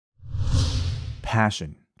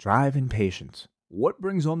passion, drive, and patience. What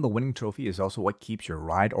brings home the winning trophy is also what keeps your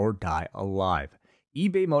ride or die alive.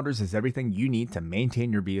 eBay Motors has everything you need to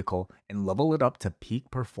maintain your vehicle and level it up to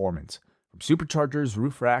peak performance. From superchargers,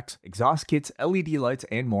 roof racks, exhaust kits, LED lights,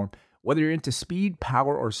 and more, whether you're into speed,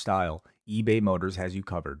 power, or style, eBay Motors has you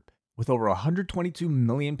covered. With over 122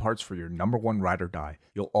 million parts for your number one ride or die,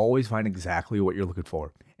 you'll always find exactly what you're looking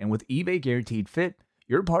for. And with eBay Guaranteed Fit,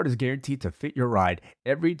 your part is guaranteed to fit your ride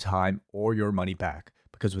every time or your money back.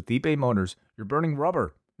 Because with eBay Motors, you're burning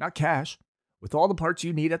rubber, not cash. With all the parts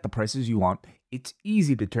you need at the prices you want, it's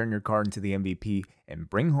easy to turn your car into the MVP and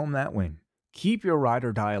bring home that win. Keep your ride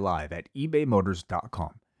or die alive at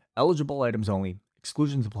ebaymotors.com. Eligible items only.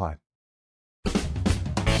 Exclusions apply.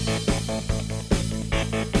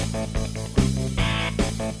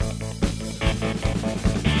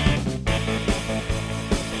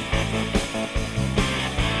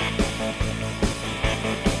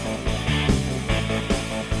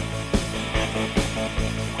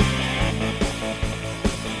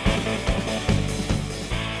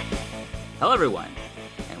 Hello everyone,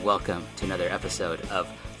 and welcome to another episode of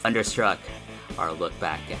Thunderstruck, our look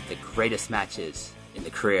back at the greatest matches in the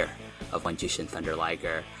career of one Jushin Thunder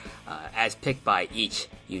Liger, as picked by each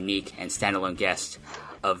unique and standalone guest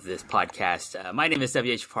of this podcast. My name is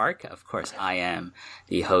W.H. Park. Of course, I am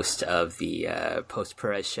the host of the Post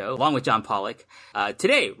Perez show, along with John Pollock.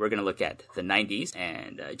 Today, we're going to look at the 90s,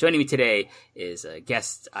 and joining me today is a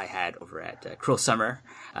guest I had over at Cruel Summer,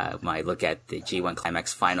 my look at the G1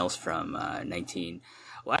 Climax Finals from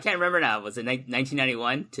I can't remember now. Was it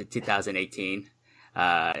 1991 to 2018?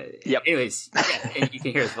 Yep. Anyways, yeah, and you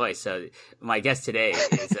can hear his voice. So my guest today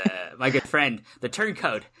is my good friend, the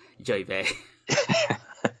turncoat, Joey Bay.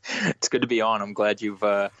 It's good to be on. I'm glad you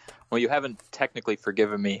haven't technically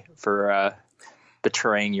forgiven me for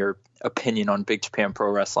betraying your opinion on Big Japan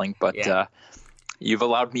Pro Wrestling, but you've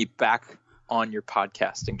allowed me back on your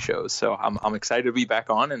podcasting shows. So I'm excited to be back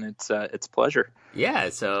on, and it's a pleasure. Yeah.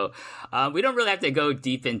 So we don't really have to go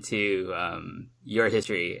deep into your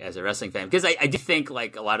history as a wrestling fan, because I do think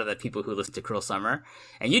like a lot of the people who listen to Cruel Summer,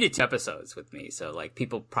 and you did 2 episodes with me, so like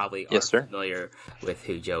people probably aren't familiar with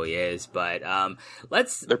who Joey is. But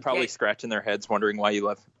they're probably scratching their heads wondering why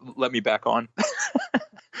you let me back on.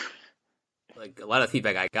 Like a lot of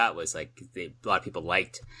feedback I got was like a lot of people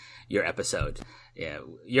liked your episode. Yeah,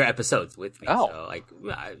 your episodes with me. Oh. So like,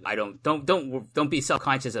 I don't be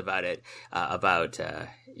self-conscious about it.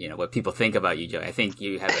 What people think about you, Joey. I think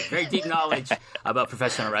you have a very deep knowledge about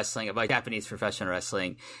professional wrestling, about Japanese professional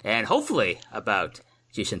wrestling, and hopefully about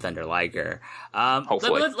Jushin Thunder Liger.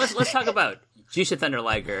 Hopefully, let's talk about Jushin Thunder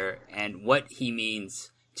Liger and what he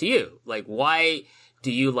means to you. Like, why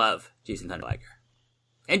do you love Jushin Thunder Liger?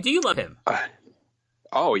 And do you love him?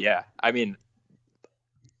 Oh yeah, I mean,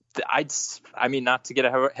 not to get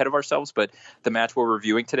ahead of ourselves, but the match we're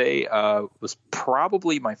reviewing today was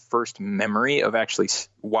probably my first memory of actually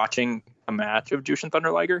watching a match of Jushin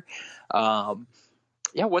Thunder Liger.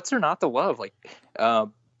 What's there not to love? Like,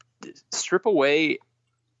 strip away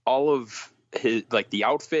all of his, like, the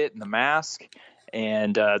outfit and the mask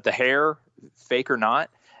and the hair, fake or not.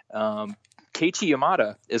 Keiichi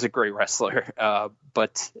Yamada is a great wrestler,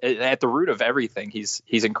 but at the root of everything, he's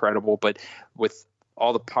incredible. But with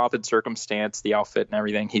all the pomp and circumstance, the outfit and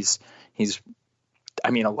everything, he's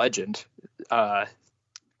a legend. What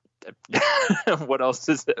else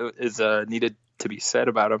is needed to be said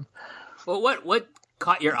about him? Well, what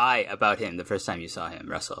caught your eye about him the first time you saw him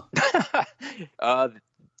wrestle?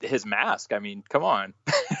 His mask. I mean, come on.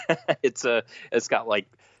 It's got like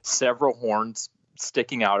several horns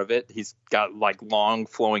sticking out of it. He's got like long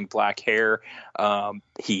flowing black hair.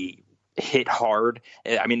 He hit hard.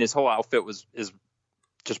 I mean, his whole outfit is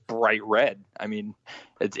just bright red. I mean,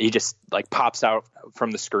 he just like pops out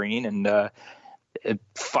from the screen, and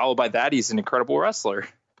followed by that, he's an incredible wrestler.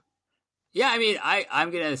 Yeah, I mean,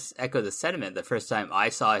 I'm gonna echo the sentiment. The first time I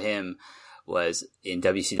saw him was in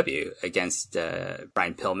WCW against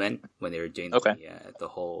Brian Pillman when they were doing the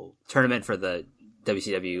whole tournament for the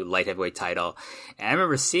WCW light heavyweight title. And I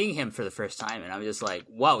remember seeing him for the first time, and I was just like,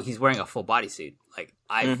 "Whoa, he's wearing a full bodysuit!" Like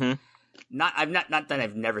not that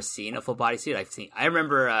I've never seen a full bodysuit. I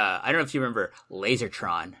remember. I don't know if you remember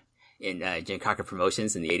Lasertron in Jim Cocker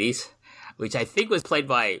Promotions in the '80s, which I think was played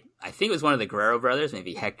by. I think it was one of the Guerrero brothers,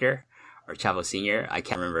 maybe Hector or Chavo Sr. I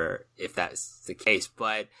can't remember if that's the case,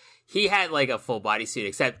 but he had like a full bodysuit,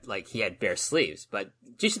 except like he had bare sleeves. But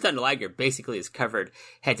Jushin Thunder Liger basically is covered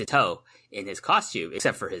head to toe in his costume,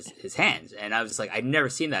 except for his hands. And I was like, I've never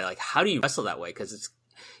seen that. Like, how do you wrestle that way? Because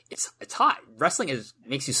it's hot. Wrestling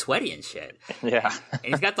makes you sweaty and shit. Yeah. And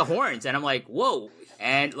he's got the horns, and I'm like, whoa.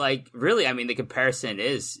 And like, really, I mean, the comparison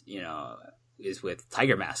is, is with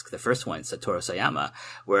Tiger Mask, the first one, Satoru Sayama,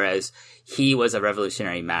 whereas he was a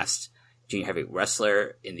revolutionary masked junior heavyweight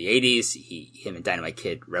wrestler in the 80s. Him and Dynamite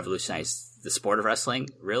Kid revolutionized the sport of wrestling,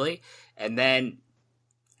 really. And then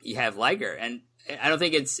you have Liger, and I don't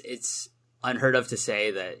think it's unheard of to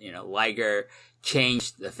say that, Liger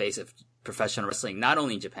changed the face of professional wrestling, not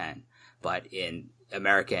only in Japan, but in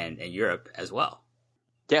America and Europe as well.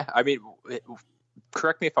 Yeah, I mean,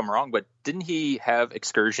 correct me if I'm wrong, but didn't he have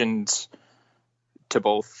excursions to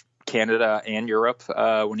both Canada and Europe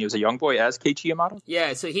when he was a young boy as Keiichi Yamato?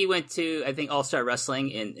 Yeah, so he went to, I think, All-Star Wrestling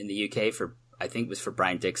in the UK I think it was for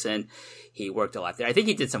Brian Dixon. He worked a lot there. I think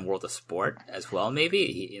he did some World of Sport as well,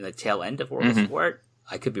 maybe, in the tail end of World of Sport.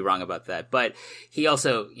 I could be wrong about that. But he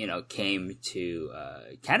also, came to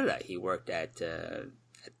Canada. He worked at the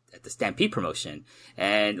Stampede promotion.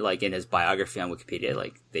 And, like, in his biography on Wikipedia,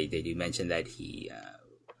 like, they do mention that he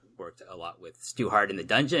worked a lot with Stu Hart in the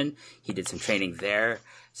dungeon. He did some training there.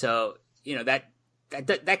 So,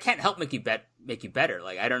 that can't help make you better.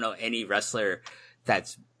 Like, I don't know any wrestler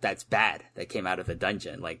that's bad that came out of the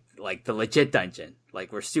dungeon, like the legit dungeon,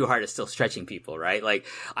 like where Stu Hart is still stretching people, right? Like,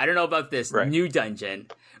 I don't know about this new dungeon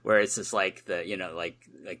where it's just like the, like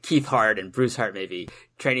Keith Hart and Bruce Hart maybe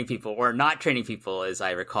training people or not training people, as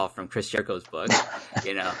I recall from Chris Jericho's book.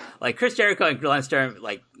 Like Chris Jericho and Glenn Stern,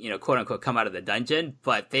 like, quote unquote, come out of the dungeon,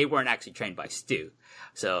 but they weren't actually trained by Stu.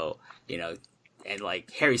 So, and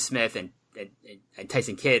like Harry Smith and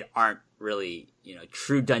Tyson Kidd aren't really,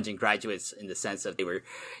 true dungeon graduates in the sense of they were,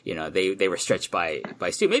 they were stretched by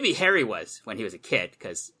Stu. Maybe Harry was when he was a kid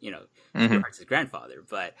because, Stu Hart's his grandfather.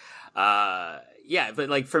 But, but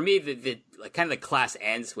like for me, the like kind of the class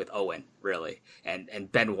ends with Owen, really,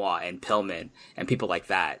 and Benoit and Pillman and people like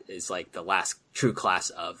that is like the last true class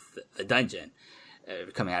of the dungeon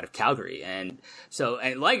coming out of Calgary. And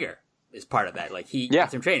Liger is part of that. Like he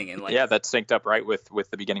gets some training and like that's synced up right with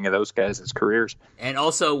the beginning of those guys' careers. And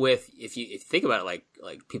also with if you think about it,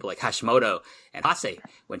 like people like Hashimoto and Hase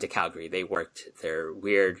went to Calgary. They worked their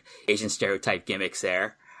weird Asian stereotype gimmicks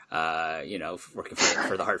there. Working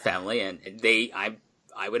for the Hart family, and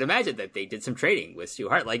I would imagine that they did some training with Stu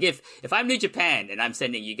Hart. Like if I'm New Japan and I'm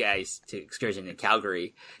sending you guys to excursion in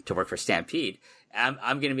Calgary to work for Stampede, I'm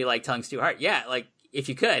going to be like telling Stu Hart, like if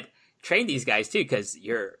you could train these guys too, because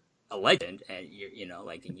you're a legend and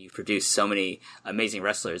and you produce so many amazing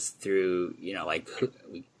wrestlers through, like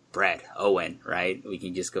Brett, Owen, right? We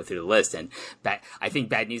can just go through the list. And I think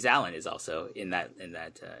Bad News Allen is also in that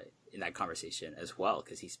conversation as well,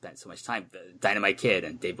 because he spent so much time. The Dynamite Kid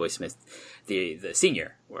and Dave Boy Smith, the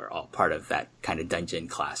senior, were all part of that kind of dungeon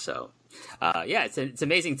class. So, it's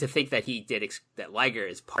amazing to think that that Liger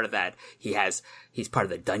is part of that. He's part of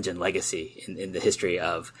the dungeon legacy in the history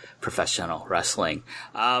of professional wrestling.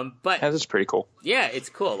 But that is pretty cool. Yeah, it's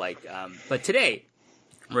cool. Like, but today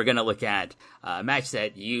we're going to look at a match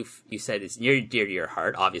that you said is near and dear to your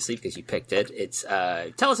heart, obviously, because you picked it. It's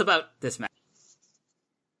tell us about this match.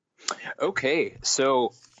 Okay,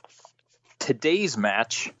 so today's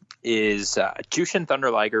match is Jushin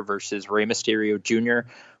Thunder Liger versus Rey Mysterio Jr.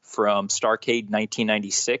 from Starrcade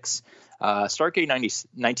 1996. Starrcade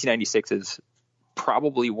 1996 is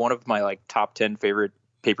probably one of my top 10 favorite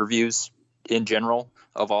pay-per-views in general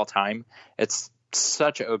of all time. It's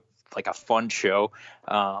such a fun show.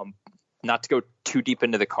 Not to go too deep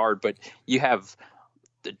into the card, but you have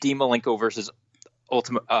the Dean Malenko versus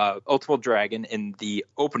Ultimo Dragon in the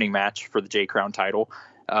opening match for the J Crown title.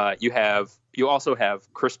 You also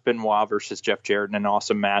have Chris Benoit versus Jeff Jarrett in an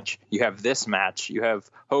awesome match. You have this match. You have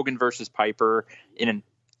Hogan versus Piper in an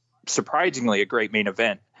surprisingly a great main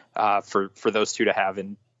event for those two to have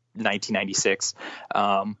in 1996.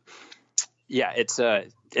 It's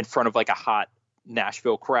in front of a hot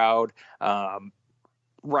Nashville crowd,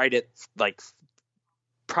 right at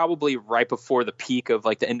probably right before the peak of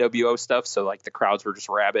the NWO stuff. So the crowds were just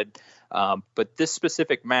rabid. But this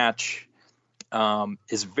specific match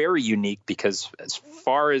is very unique because as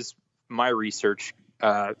far as my research,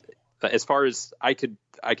 as far as I could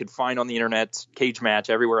find on the internet, cage match,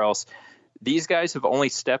 everywhere else, these guys have only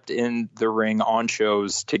stepped in the ring on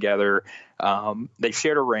shows together. They've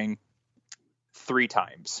shared a ring 3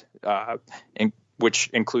 times, which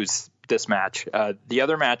includes this match. The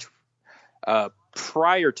other match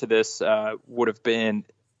prior to this would have been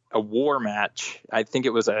a war match. I think it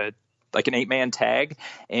was an 8-man tag,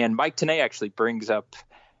 and Mike Tenay actually brings up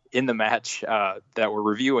in the match that we're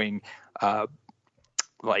reviewing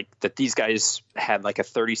that these guys had a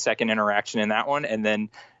 30-second interaction in that one, and then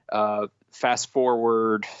fast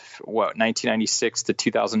forward 1996 to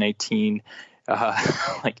 2018,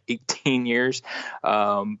 like 18 years.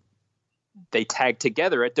 They tagged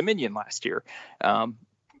together at Dominion last year.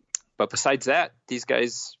 But besides that, these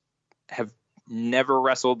guys have never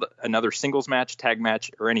wrestled another singles match, tag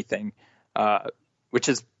match, or anything, which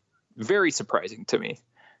is very surprising to me.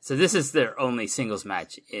 So this is their only singles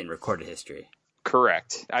match in recorded history.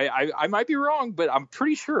 Correct. I might be wrong, but I'm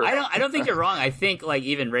pretty sure. I don't think you're wrong. I think like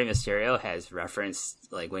even Rey Mysterio has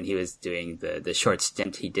referenced like when he was doing the short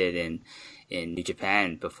stint he did in New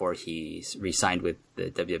Japan before he re-signed with the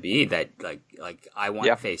WWE that like I want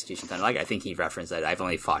to face Jushin Thunder Liger. I think he referenced that I've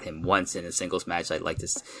only fought him once in a singles match. I'd like to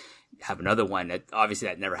have another one. Obviously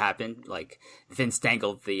that never happened. Like Vince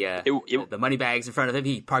dangled the money bags in front of him.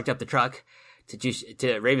 He parked up the truck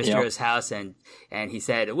to Rey Mysterio's house, and he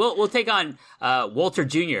said, "We'll take on Walter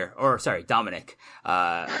Jr. or sorry Dominic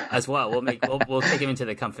as well. We'll take him into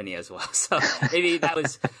the company as well." So maybe that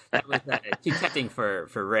was too tempting for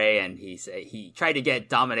Rey, and he tried to get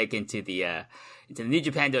Dominic into the New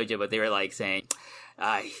Japan dojo, but they were like saying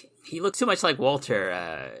he looks too much like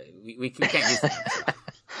Walter. We can't use him.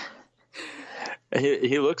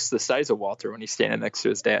 He looks the size of Walter when he's standing next to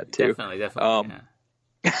his dad too. Definitely.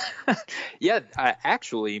 Yeah,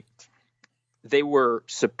 actually, they were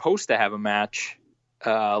supposed to have a match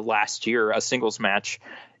last year, a singles match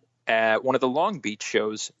at one of the Long Beach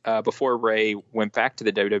shows before Rey went back to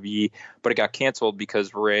the WWE, but it got canceled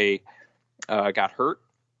because Rey got hurt,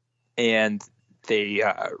 and they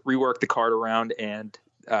reworked the card around, and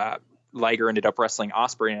Liger ended up wrestling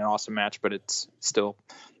Ospreay in an awesome match, but it's still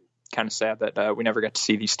kind of sad that we never got to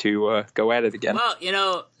see these two go at it again.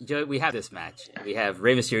 Well, Joey, we have this match. We have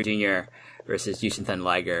Rey Mysterio Jr. versus Jushin Thunder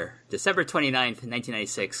Liger, December 29th,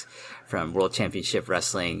 1996, from World Championship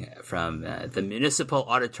Wrestling from the Municipal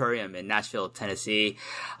Auditorium in Nashville, Tennessee,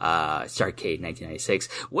 Starrcade 1996.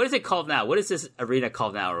 What is it called now? What is this arena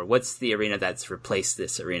called now? Or what's the arena that's replaced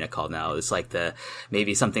this arena called now? It's like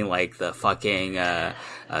maybe something like the fucking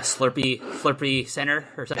Slurpee Center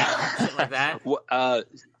or something shit like that?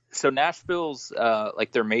 So Nashville's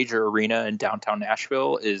like their major arena in downtown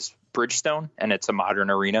Nashville is Bridgestone, and it's a modern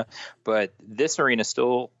arena. But this arena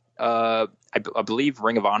still, I believe,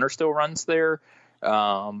 Ring of Honor still runs there.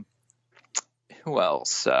 Who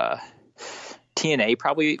else? TNA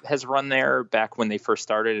probably has run there back when they first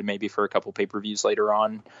started, and maybe for a couple pay-per-views later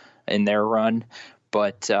on in their run.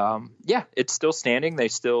 But yeah, it's still standing. They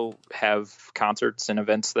still have concerts and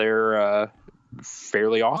events there.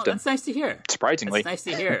 Fairly often. That's nice to hear. Surprisingly, that's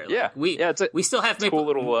nice to hear. Yeah, we still have Maple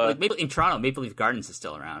in Toronto. Maple Leaf Gardens is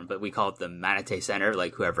still around, but we call it the Manatee Center.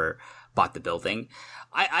 Like whoever bought the building.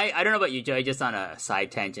 I don't know about you, Joey. Just on a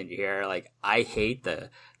side tangent here, like I hate the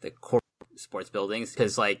corporate sports buildings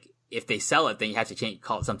because like if they sell it, then you have to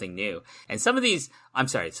call it something new. And some of these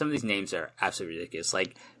names are absolutely ridiculous.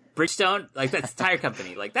 Like Bridgestone, like that's a tire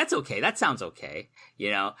company. Like that's okay. That sounds okay.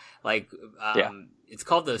 You know, like It's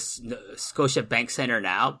called the Scotia Bank Center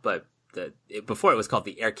now, but before it was called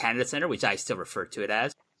the Air Canada Center, which I still refer to it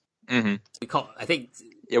as. Mm-hmm. We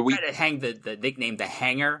try to hang the nickname the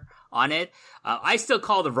Hangar on it. I still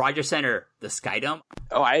call the Rogers Center the Skydome.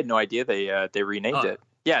 Oh, I had no idea they renamed it.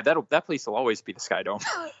 Yeah, that place will always be the Skydome.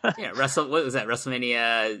 Yeah, what was that?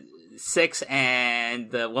 WrestleMania 6 and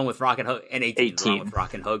the one with Rock and Hogan, and 18. The one with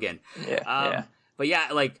Rock and Hogan. Yeah. But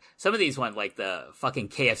yeah, like some of these ones, like the fucking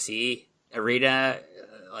KFC arena,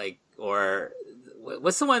 or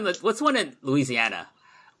what's the one in Louisiana,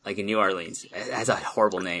 like in New Orleans? It has a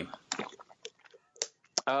horrible name.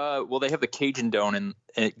 Well, they have the Cajun Dome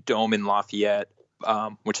in Lafayette,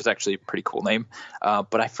 which is actually a pretty cool name.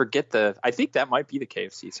 But I forget I think that might be the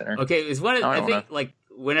KFC Center. Okay, it was one. I think like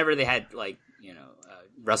whenever they had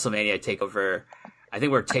WrestleMania Takeover. I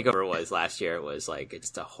think where Takeover was last year, it was like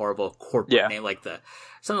it's a horrible corporate name, like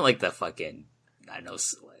something like the fucking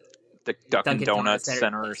the Dunkin' Donuts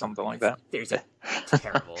Center or something like that. There's a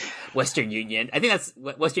terrible Western Union. I think that's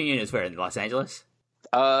Western Union is where in Los Angeles.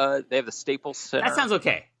 They have the Staples Center. That sounds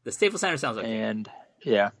okay. The Staples Center sounds okay. And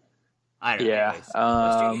I don't know. Yeah,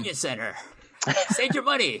 Western Union Center. Save your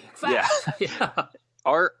money. Fast. Yeah.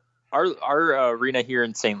 Our arena here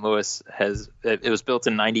in St. Louis it was built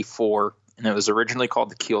in '94, and it was originally called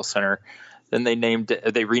the Kiel Center. Then they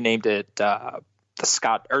renamed it the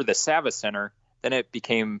Savas Center. Then it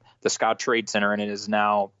became the Scott Trade Center, and it is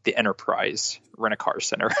now the Enterprise Rent-A-Car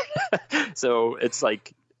Center. So it's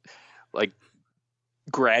like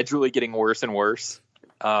gradually getting worse and worse.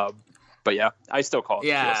 But yeah, I still call it.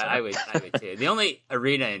 Yeah, I would too. The only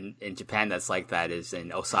arena in Japan that's like that is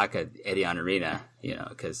in Osaka, Edion Arena. You know,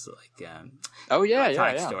 because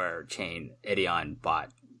store chain Edion bought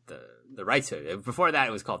the rights to it. Before that,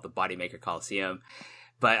 it was called the Bodymaker Coliseum.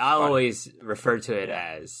 but I'll always refer to it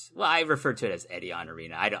as, well, I refer to it as Eddie on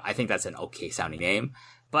Arena. I think that's an okay sounding name.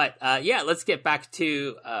 But let's get back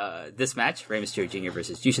to this match, Rey Mysterio Jr.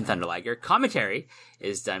 versus Jushin Thunder Liger. Commentary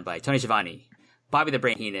is done by Tony Schiavone, Bobby the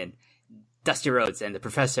Brain Heenan, Dusty Rhodes, and the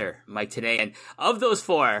Professor, Mike Tenay. And of those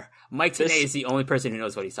four, Mike Tenay is the only person who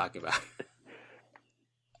knows what he's talking about.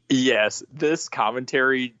 Yes, this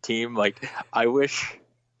commentary team, like, I wish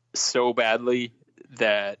so badly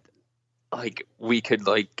that, like, we could,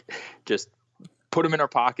 like, just put them in our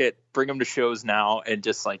pocket, bring them to shows now, and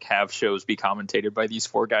just like have shows be commentated by these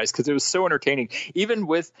four guys, because it was so entertaining. Even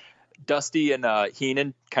with Dusty and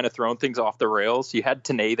Heenan kind of throwing things off the rails, you had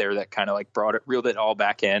Tenay there that kind of like reeled it all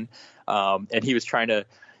back in, and he was trying to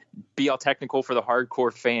be all technical for the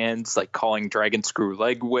hardcore fans, like calling dragon screw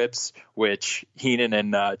leg whips, which Heenan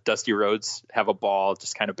and Dusty Rhodes have a ball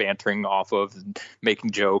just kind of bantering off of and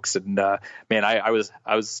making jokes. And man, I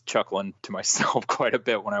was chuckling to myself quite a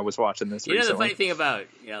bit when I was watching this. You know, the funny thing about,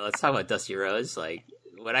 let's talk about Dusty Rhodes. Like,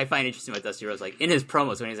 what I find interesting about Dusty Rhodes, like in his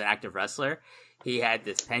promos when he's an active wrestler, he had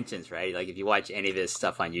this penchant, right? Like if you watch any of his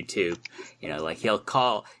stuff on YouTube, like he'll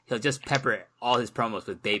just pepper all his promos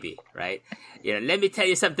with baby, right? Let me tell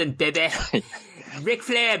you something, baby. Ric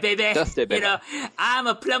Flair, baby. Dusty, baby. I'm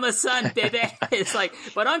a plumber's son, baby. It's like,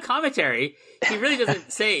 but on commentary, he really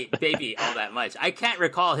doesn't say baby all that much. I can't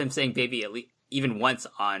recall him saying baby at least even once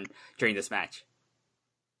during this match.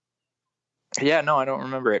 Yeah, no, I don't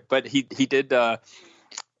remember it, but he did.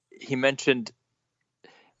 He mentioned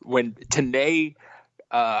when Tenay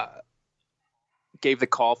gave the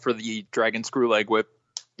call for the dragon screw leg whip,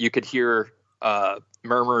 you could hear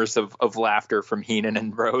murmurs of laughter from Heenan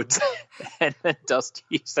and Rhodes. And then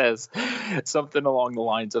Dusty says something along the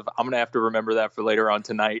lines of, I'm going to have to remember that for later on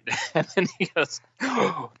tonight. And then he goes,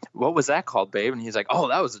 what was that called, babe? And he's like, oh,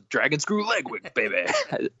 that was a dragon screw leg whip, baby.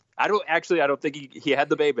 I don't think he had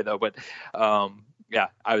the baby though, but yeah,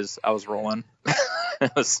 I was rolling.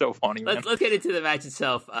 It was so funny. Let's get into the match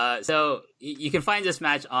itself. So you can find this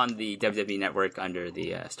match on the WWE Network under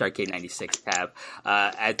the Starrcade 96 tab.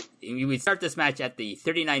 We start this match at the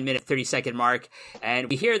 39-minute, 30-second mark, and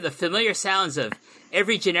we hear the familiar sounds of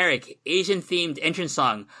every generic Asian-themed entrance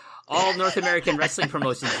song all North American wrestling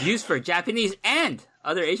promotions used for Japanese and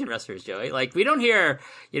other Asian wrestlers, Joey. Like, we don't hear,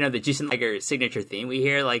 the Jushin Liger signature theme. We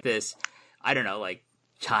hear, like, this, I don't know, like,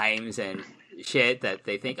 chimes and shit that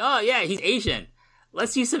they think, oh, yeah, he's Asian.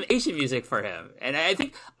 Let's use some Asian music for him. And I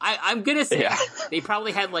think I'm gonna say they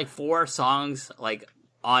probably had like 4 songs like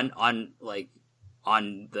on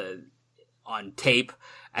tape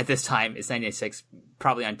at this time. It's 1996,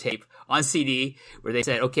 probably on tape, on CD, where they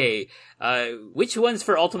said, okay, which one's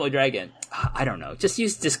for Ultimo Dragon? I don't know. Just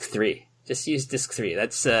use disc 3. Just use disc 3.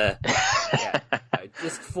 That's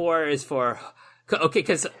disc 4 is for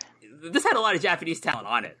because this had a lot of Japanese talent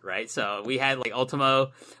on it, right? So we had like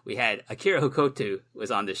Ultimo, we had Akira Hokuto was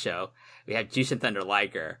on the show, we had Jushin Thunder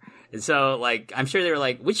Liger, and so like I'm sure they were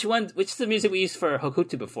like, which is the music we used for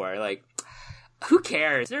Hokuto before? Like, who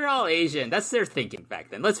cares? They're all Asian. That's their thinking back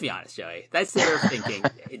then. Let's be honest, Joey. That's their thinking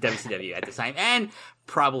in WCW at the time, and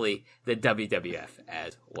probably the WWF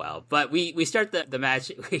as well. But we start the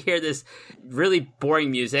match. We hear this really boring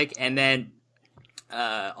music, and then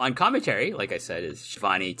on commentary, like I said, is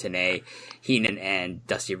Schiavone, Tenay, Heenan, and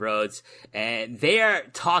Dusty Rhodes, and they are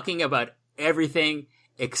talking about everything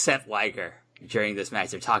except Liger during this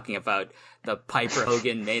match. They're talking about the Piper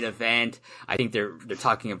Hogan main event. I think they're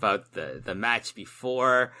talking about the match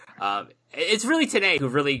before. It's really Tenay who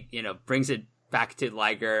really brings it back to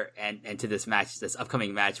Liger and to this match, this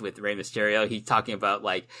upcoming match with Rey Mysterio. He's talking about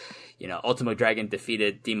Ultimo Dragon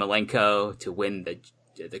defeated Dean Malenko to win the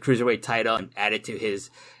Cruiserweight title and add it to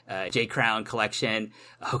his J Crown collection.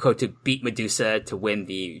 Hokuto beat Medusa to win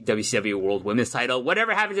the WCW World Women's title.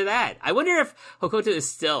 Whatever happened to that? I wonder if Hokuto is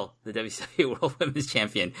still the WCW World Women's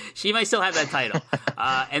Champion. She might still have that title.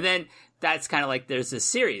 And then that's kind of like there's this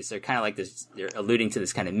series. They're kind of like this. They're alluding to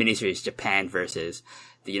this kind of miniseries, Japan versus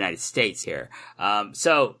the United States here.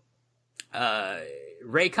 So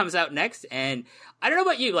Ray comes out next, and I don't know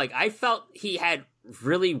about you. Like, I felt he had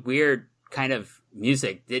really weird kind of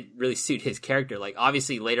music, didn't really suit his character. Like,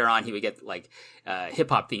 obviously later on he would get like hip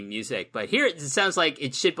hop themed music, but here it sounds like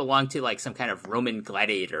it should belong to like some kind of Roman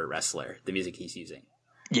gladiator wrestler, the music he's using.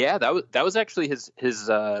 Yeah, that was actually his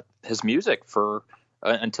music for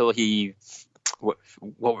until he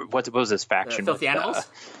what was his faction? Filthy Animals.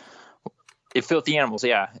 Filthy Animals,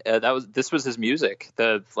 yeah. This was his music.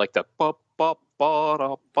 The bop bop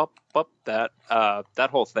bop bop bop. That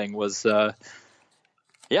whole thing was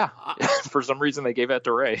Yeah, for some reason they gave that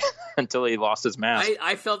to Ray until he lost his mask.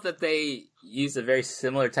 I felt that they used a very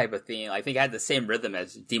similar type of theme. I think it had the same rhythm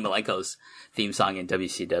as Dean Malenko's theme song in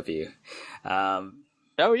WCW.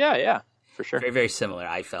 Oh yeah, for sure. Very, very similar,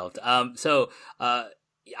 I felt. I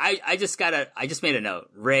just made a note.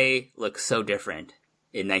 Ray looks so different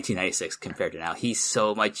in 1996 compared to now. He's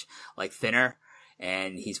so much like thinner,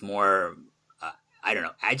 and he's more, I don't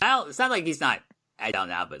know, agile. It's not like he's not agile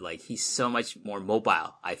now, but like he's so much more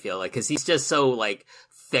mobile, I feel like, because he's just so like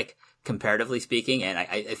thick comparatively speaking, and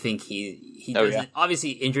I think he doesn't,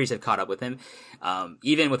 obviously injuries have caught up with him,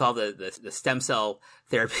 even with all the stem cell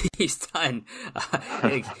therapy he's done.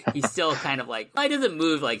 He's still kind of like, he doesn't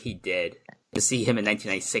move like he did. To see him in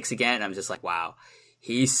 1996 again, I'm just like, wow,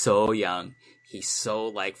 he's so young, he's so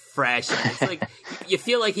like fresh, and it's like you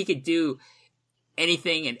feel like he could do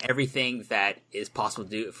anything and everything that is possible to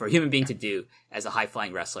do for a human being to do as a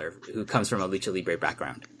high-flying wrestler who comes from a Lucha Libre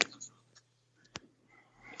background.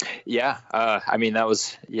 Yeah, I mean,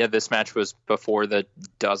 this match was before the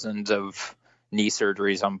dozens of knee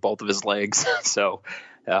surgeries on both of his legs. So,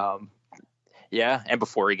 and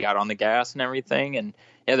before he got on the gas and everything. And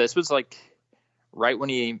yeah, this was like right when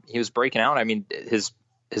he was breaking out. I mean, his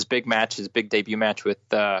big match, his big debut match with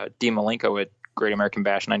Dean Malenko at Great American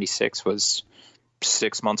Bash 96 was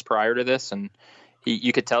 6 months prior to this, and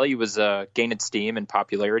you could tell he was gaining steam and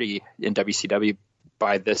popularity in WCW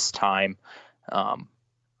by this time. On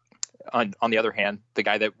the other hand, the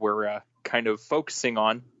guy that we're kind of focusing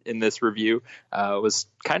on in this review was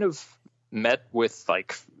kind of met with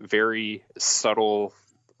like very subtle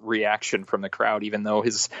reaction from the crowd, even though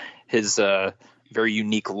his very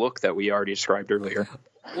unique look that we already described earlier.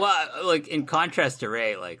 Well, like in contrast to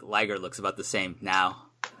Ray, like Liger looks about the same now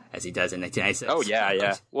as he does in 1996. Oh,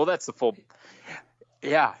 yeah. Well, that's the full...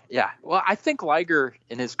 Yeah. Well, I think Liger,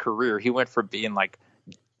 in his career, he went from being, like,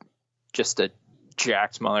 just a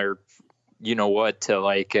jacked mother, you-know-what, to,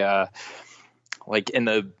 like in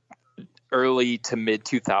the early to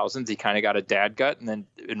mid-2000s, he kind of got a dad gut, and then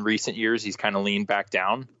in recent years, he's kind of leaned back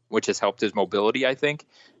down, which has helped his mobility, I think.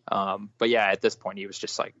 But, yeah, at this point, he was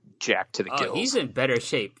just, like, jacked to the gills. He's in better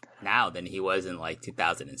shape now than he was in, like,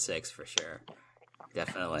 2006, for sure.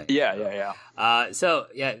 Definitely. Yeah.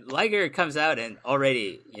 Liger comes out and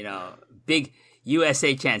already, big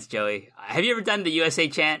USA chants, Joey. Have you ever done the USA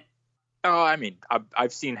chant? Oh, I mean,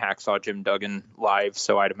 I've seen Hacksaw Jim Duggan live,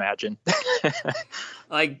 so I'd imagine.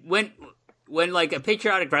 Like when like a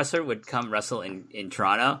patriotic wrestler would come wrestle in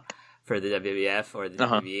Toronto for the WWF or the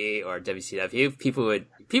WWE or WCW,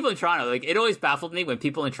 people in Toronto, like, it always baffled me when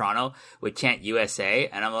people in Toronto would chant USA,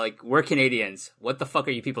 and I'm like, we're Canadians. What the fuck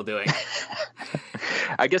are you people doing?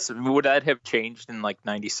 I guess, would that have changed in like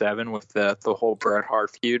 97 with the whole Bret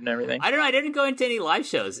Hart feud and everything? I don't know. I didn't go into any live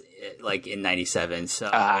shows like in 97, so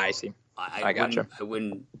I see. I gotcha. I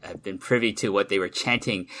wouldn't have been privy to what they were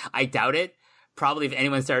chanting. I doubt it. Probably if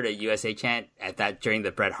anyone started a USA chant at that during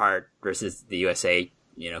the Bret Hart versus the USA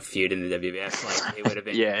feud in the WWF, like, it would have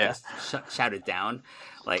been just shouted down.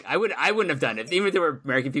 Like, I wouldn't have done it. Even if there were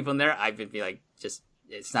American people in there, I would be like, it's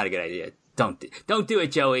not a good idea. Don't do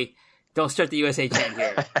it, Joey. Don't start the USA chant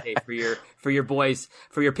here. Hey, for your boys,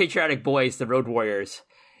 for your patriotic boys, the Road Warriors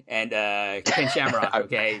and Ken Shamrock.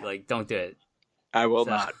 Okay, like, don't do it. I will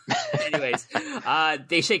not. Anyways,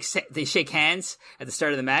 they shake hands at the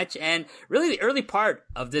start of the match, and really the early part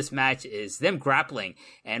of this match is them grappling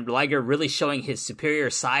and Liger really showing his superior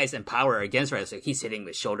size and power against Ray. So he's hitting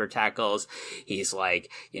with shoulder tackles. He's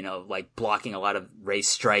like, like blocking a lot of Ray's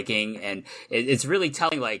striking, and it's really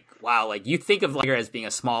telling, like, wow, like, you think of Liger as being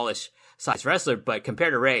a smallish size wrestler, but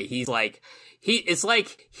compared to Ray, he's Lance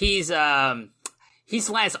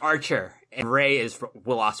Archer. And Ray is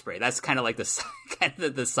Will Ospreay. That's kind of like the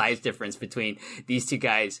size difference between these two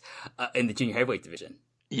guys in the junior heavyweight division.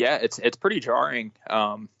 Yeah, it's pretty jarring.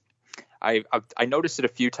 I noticed it a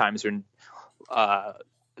few times when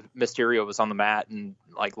Mysterio was on the mat and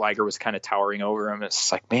like Liger was kind of towering over him.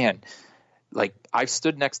 It's like, man, like, I've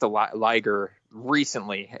stood next to Liger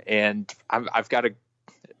recently, and I've got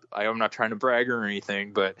I'm not trying to brag or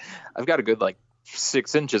anything, but I've got a good like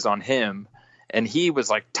 6 inches on him. And he was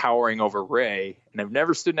like towering over Ray, and I've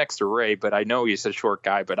never stood next to Ray, but I know he's a short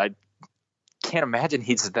guy, but I can't imagine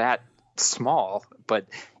he's that small. But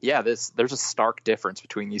yeah, there's a stark difference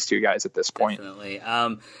between these two guys at this point. Definitely.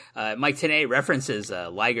 Mike Tenay references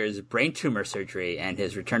Liger's brain tumor surgery and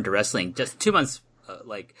his return to wrestling just 2 months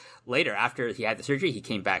later. After he had the surgery, he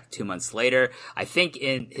came back 2 months later. I think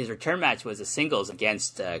in his return match was a singles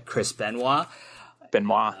against Chris Benoit.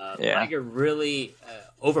 Yeah. Liger really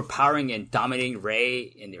overpowering and dominating Rey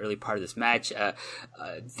in the early part of this match.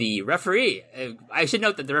 The referee, I should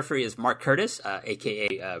note that the referee is Mark Curtis,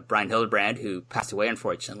 aka Brian Hildebrand, who passed away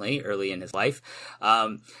unfortunately early in his life.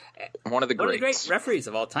 One of the great referees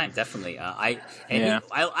of all time, definitely. I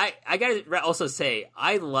gotta also say,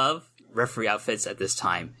 I love referee outfits at this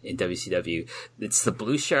time in WCW. It's the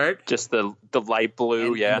blue shirt, just the light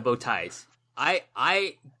blue, and the bow ties.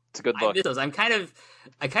 It's a good look. I miss those. I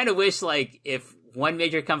kind of wish like if one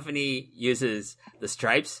major company uses the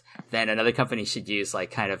stripes, then another company should use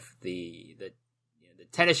like kind of the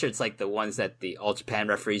tennis shirts, like the ones that the All Japan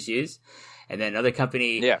referees use. And then another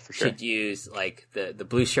company should use like the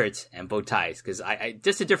blue shirts and bow ties, because I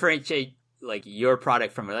just to differentiate like your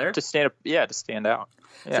product from another. To stand up, to stand out.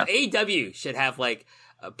 Yeah. So AEW should have like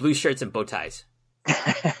blue shirts and bow ties.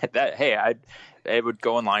 I would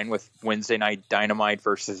go in line with Wednesday Night Dynamite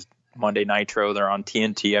versus Monday Nitro. They're on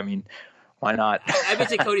TNT. I mean, why not? I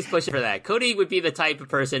bet you Cody's pushing for that. Cody would be the type of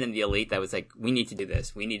person in the Elite that was like, we need to do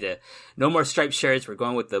this. We need to, no more striped shirts. We're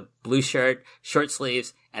going with the blue shirt, short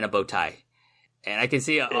sleeves, and a bow tie. And I can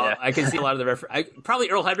see, a lot of the probably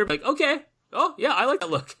Earl Hebner, like, okay, oh yeah, I like that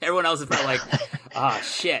look. Everyone else is probably like, oh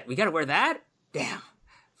shit, we got to wear that? Damn.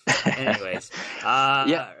 Anyways,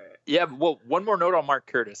 Yeah, well, one more note on Mark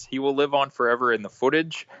Curtis. He will live on forever in the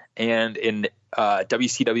footage and in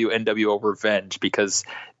WCW NWO Revenge, because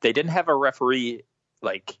they didn't have a referee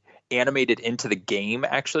like animated into the game.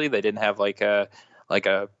 Actually, they didn't have like a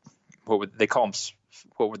what would they call them?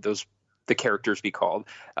 What would the characters be called?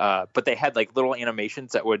 But they had like little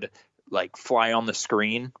animations that would like fly on the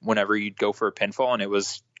screen whenever you'd go for a pinfall, and it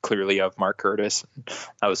was clearly of Mark Curtis.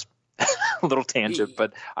 That was a little tangent,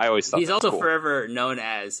 but I always thought he's also cool. forever known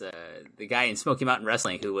as the guy in Smoky Mountain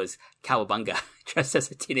Wrestling who was Cowabunga, dressed as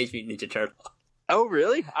a Teenage Mutant Ninja Turtle. Oh,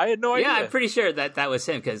 really? I had no idea. Yeah, I'm pretty sure that was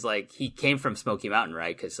him, because like he came from Smoky Mountain,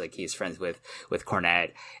 right? Because like he's friends with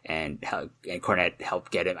Cornette, and Cornette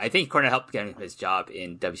helped get him. I think Cornette helped get him his job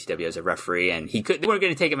in WCW as a referee, and they weren't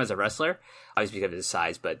going to take him as a wrestler, obviously because of his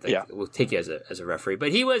size, but we'll take you as a referee. But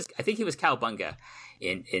I think he was Cowabunga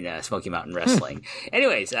in Smoky Mountain Wrestling.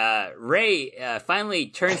 Anyways, Rey finally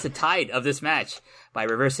turns the tide of this match by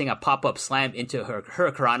reversing a pop-up slam into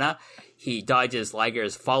Hurricanrana. He dodges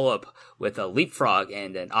Liger's follow-up with a leapfrog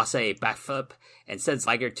and an Asai backflip and sends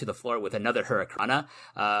Liger to the floor with another Hurricanrana.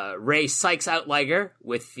 Rey psychs out Liger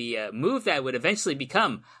with the move that would eventually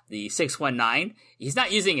become the 619. He's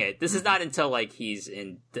not using it. This is not until like he's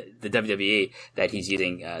in the WWE that he's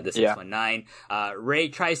using the 619. Rey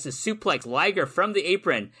tries to suplex Liger from the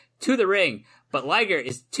apron to the ring, but Liger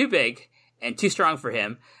is too big and too strong for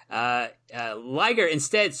him. Liger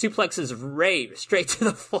instead suplexes Rey straight to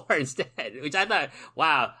the floor instead, which I thought,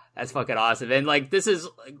 wow, that's fucking awesome. And like, this is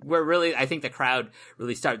where really, I think the crowd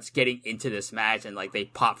really starts getting into this match, and like they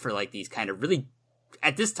pop for like these kind of really,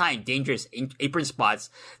 at this time, dangerous apron spots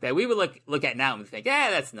that we would look at now and think,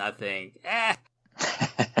 that's nothing.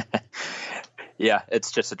 Yeah,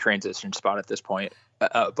 it's just a transition spot at this point.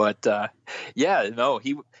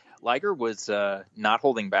 Liger was not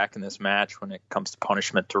holding back in this match when it comes to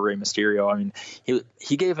punishment to Rey Mysterio. I mean,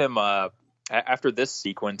 he gave him after this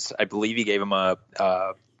sequence, I believe he gave him a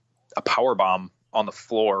power bomb on the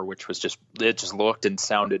floor, which was just looked and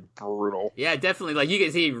sounded brutal. Yeah, definitely. Like you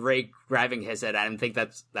can see Rey grabbing his head. I don't think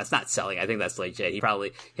that's not selling. I think that's legit.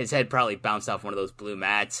 His head probably bounced off one of those blue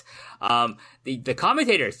mats. The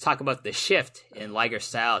commentators talk about the shift in Liger's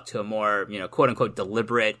style to a more, quote unquote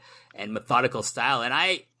deliberate and methodical style. And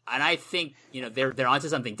I think, they're onto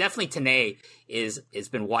something. Definitely Tenay has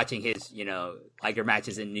been watching his, Liger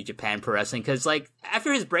matches in New Japan Pro Wrestling. Cause like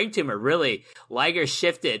after his brain tumor, really, Liger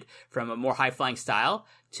shifted from a more high flying style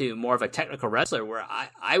to more of a technical wrestler, where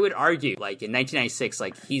I would argue like in 1996,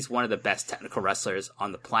 like he's one of the best technical wrestlers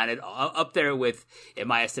on the planet, up there with, in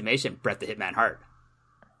my estimation, Bret the Hitman Hart.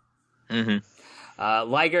 Mm-hmm.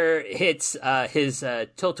 Liger hits his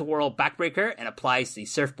tilt-a-whirl backbreaker and applies the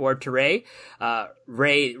surfboard to Rey.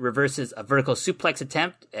 Rey reverses a vertical suplex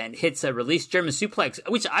attempt and hits a release German suplex,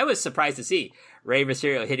 which I was surprised to see. Rey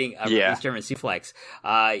Mysterio hitting a release German suplex.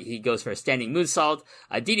 He goes for a standing moonsault,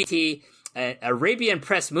 a DDT, an Arabian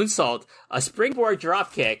press moonsault, a springboard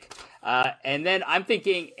dropkick, and then I'm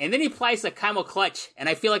thinking, and then he applies the camel clutch, and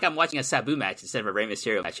I feel like I'm watching a Sabu match instead of a Rey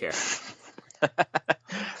Mysterio match here.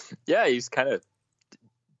 Yeah, he's kind of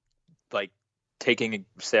like taking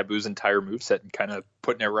Sabu's entire moveset and kind of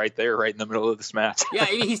putting it right in the middle of this match. Yeah,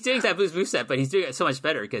 I mean, he's doing Sabu's moveset, but he's doing it so much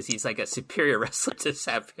better because he's like a superior wrestler to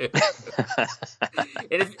Sabu.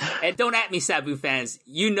 and don't at me, Sabu fans.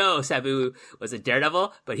 Sabu was a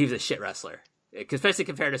daredevil, but he was a shit wrestler, especially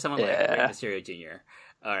compared to someone like Rey Mysterio Jr.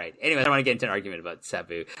 All right. Anyway, I don't want to get into an argument about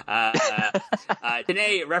Sabu.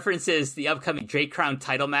 Today references the upcoming Jake Crown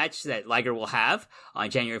title match that Liger will have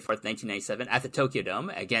on January 4th, 1997 at the Tokyo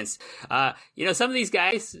Dome against, some of these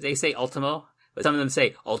guys, they say Ultimo, but some of them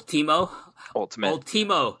say Ultimo.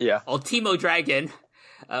 Ultimo. Yeah. Ultimo Dragon.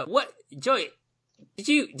 Joey,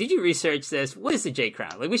 did you research this? What is the Jake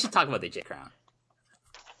Crown? Like, we should talk about the Jake Crown.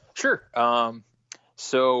 Sure.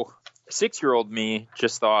 So 6-year-old me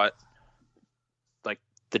just thought,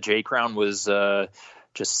 the J Crown was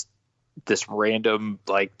just this random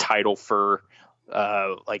title for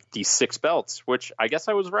these 6 belts, which I guess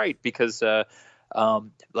I was right because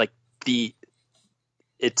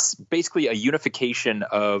it's basically a unification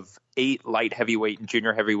of 8 light heavyweight and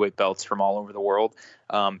junior heavyweight belts from all over the world.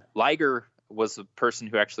 Liger was the person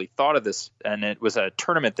who actually thought of this, and it was a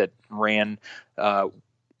tournament that ran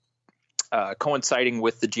coinciding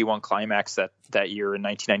with the G1 Climax that year in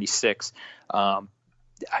 1996.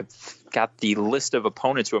 I've got the list of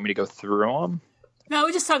opponents. You want me to go through them? No,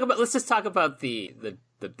 let's just talk about the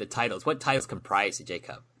titles. What titles comprise the J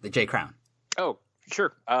Cup, the J Crown? Oh,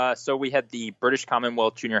 sure. So we had the British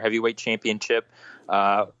Commonwealth Junior Heavyweight Championship,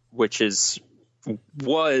 which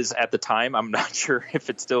was at the time, I'm not sure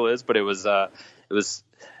if it still is, but it was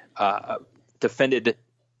defended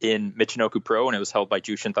in Michinoku Pro, and it was held by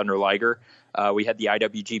Jushin Thunder Liger. We had the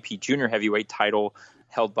IWGP Junior Heavyweight title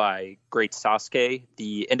held by Great Sasuke,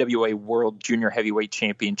 the NWA World Junior Heavyweight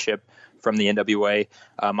Championship from the NWA.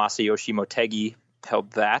 Masayoshi Motegi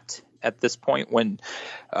held that at this point when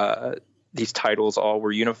these titles all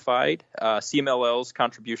were unified. CMLL's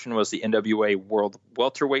contribution was the NWA World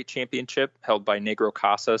Welterweight Championship held by Negro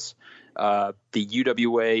Casas. The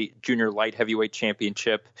UWA Junior Light Heavyweight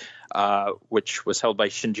Championship, which was held by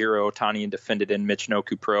Shinjiro Otani and defended in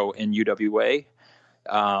Michinoku Pro and UWA.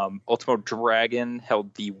 Ultimo Dragon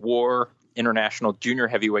held the War International Junior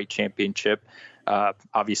Heavyweight Championship,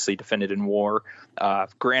 obviously defended in War.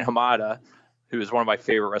 Gran Hamada, who is one of my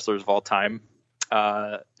favorite wrestlers of all time,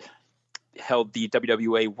 held the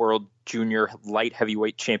WWA World Junior Light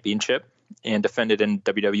Heavyweight Championship and defended in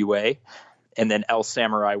WWA. And then El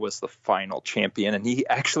Samurai was the final champion, and he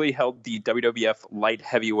actually held the WWF Light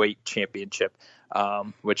Heavyweight Championship,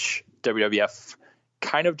 which WWF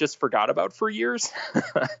kind of just forgot about for years,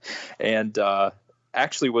 and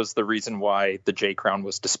actually was the reason why the J Crown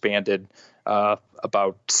was disbanded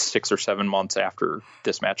about 6 or 7 months after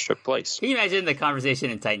this match took place. Can you imagine the conversation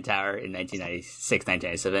in Titan Tower in 1996,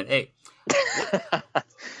 1997? Hey,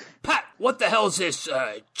 Pat, what the hell is this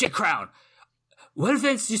J Crown? What,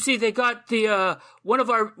 Vince? You see, they got the one of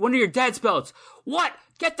your dad's belts. What?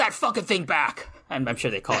 Get that fucking thing back! And I'm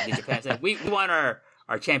sure they called New Japan and said, "We want our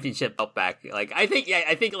championship belt back." I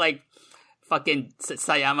think fucking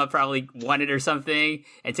Sayama probably won it or something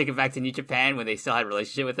and took it back to New Japan when they still had a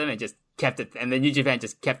relationship with them and just kept it. And then New Japan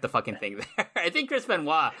just kept the fucking thing there. I think Chris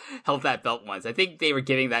Benoit held that belt once. I think they were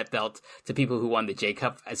giving that belt to people who won the J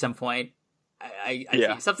Cup at some point. I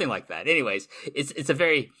think something like that. Anyways, it's a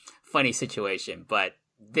very funny situation, but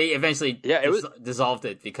they eventually dissolved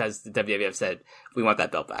it because the WWF said, we want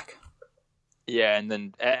that belt back. Yeah, and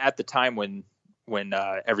then at the time when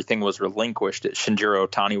everything was relinquished, Shinjiro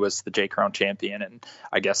Otani was the J Crown champion, and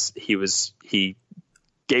I guess he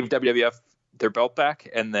gave WWF their belt back,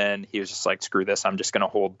 and then he was just like, screw this, I'm just going to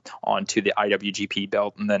hold on to the IWGP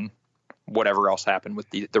belt, and then whatever else happened with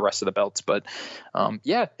the rest of the belts. But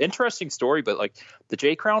interesting story. But the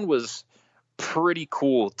J Crown was pretty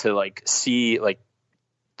cool to see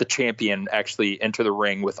the champion actually enter the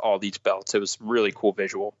ring with all these belts. It was really cool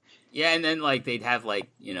visual. Yeah, and then they'd have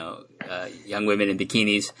young women in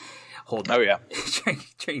bikinis hold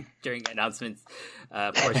during announcements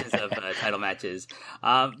portions of title matches.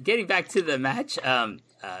 Getting back to the match,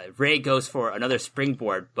 Ray goes for another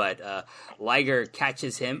springboard, but Liger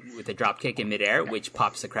catches him with a dropkick in midair, which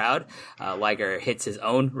pops the crowd. Liger hits his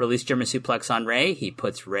own release German suplex on Ray. He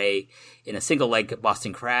puts Ray in a single leg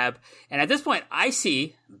Boston Crab. And at this point, I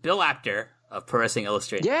see Bill Apter of Pro Wrestling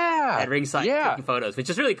Illustrated at ringside taking photos, which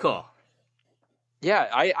is really cool. Yeah,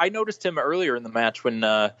 I noticed him earlier in the match when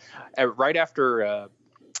right after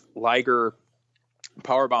Liger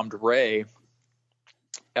powerbombed Ray.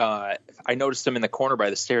 I noticed him in the corner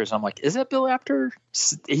by the stairs. I'm like, is that Bill Apter?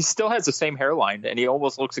 He still has the same hairline, and he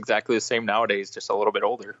almost looks exactly the same nowadays, just a little bit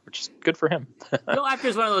older, which is good for him. Bill Apter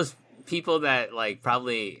is one of those people that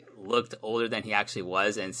probably looked older than he actually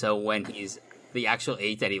was, and so when he's the actual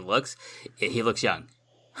age that he looks young.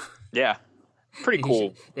 Yeah. Pretty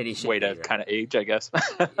cool way to kind of age, I guess.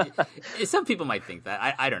 Some people might think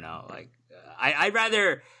that. I don't know. I'd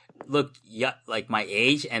rather look like my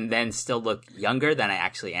age and then still look younger than I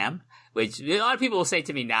actually am. which a lot of people will say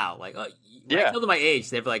to me now, like, oh, when I tell them my age,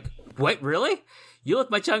 they're like, what, really? You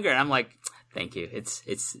look much younger. And I'm like, thank you.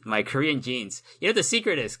 It's my Korean genes. You know, the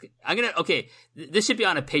secret is, this should be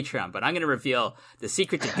on a Patreon, but I'm going to reveal the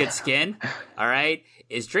secret to good skin, all right,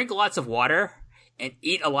 is drink lots of water and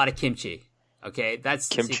eat a lot of kimchi. Okay, that's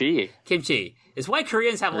kimchi. Kimchi is why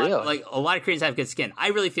Koreans have a lot of Koreans have good skin. I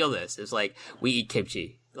really feel this. It's like we eat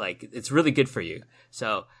kimchi. Like it's really good for you.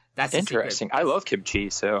 So that's interesting. I love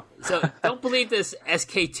kimchi. So don't believe this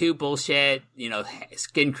SK2 bullshit. You know,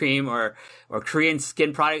 skin cream or Korean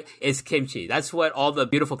skin product. It's kimchi. That's what all the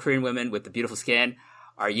beautiful Korean women with the beautiful skin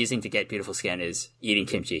are using to get beautiful skin is eating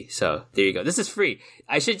kimchi. So there you go. This is free.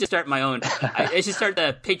 I should just start my own. I should start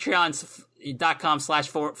the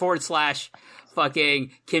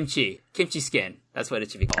patreon.com//fucking kimchi skin. That's what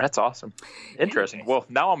it should be called. That's awesome. Interesting. Well,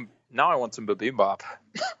 now I want some bibimbap.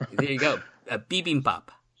 There you go. Bibimbap.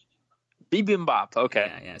 Bibimbap.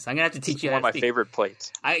 Okay. Yeah. So I'm gonna have to teach you one how to of my favorite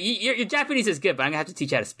plates. Your Japanese is good, but I'm gonna have to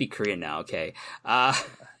teach you how to speak Korean now. Okay.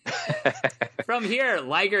 From here,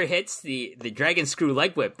 Liger hits the dragon screw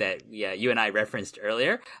leg whip that you and I referenced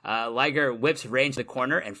earlier. Liger whips Rey into the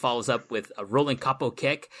corner and follows up with a rolling capo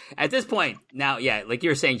kick. At this point, now, like you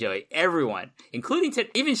were saying, Joey, everyone, including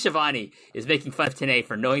even Shivani, is making fun of Tenay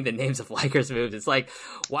for knowing the names of Liger's moves. It's like,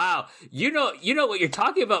 wow, you know what you're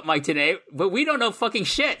talking about, Mike Tenay, but we don't know fucking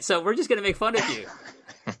shit, so we're just gonna make fun of you.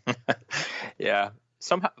 Yeah,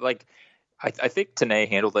 somehow, like, I think Tenay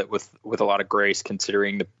handled it with a lot of grace,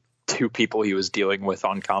 considering the two people he was dealing with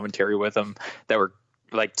on commentary with him that were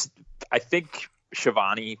like, I think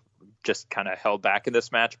Shivani just kind of held back in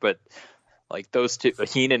this match, but like those two,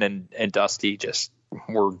 Heenan and Dusty, just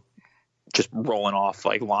were just rolling off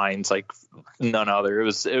like lines like none other.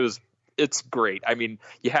 It's great. I mean,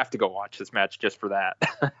 you have to go watch this match just for that.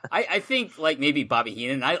 I think like maybe Bobby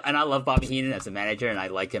Heenan, I love Bobby Heenan as a manager and I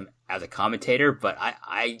like him as a commentator, but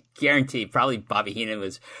I guarantee probably Bobby Heenan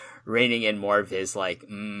was reining in more of his like,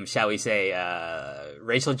 shall we say,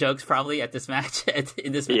 racial jokes probably at this match.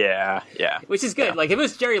 In this match. Yeah. Which is good. Yeah. Like if it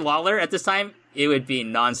was Jerry Lawler at this time, it would be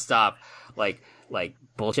nonstop like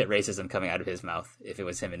bullshit racism coming out of his mouth if it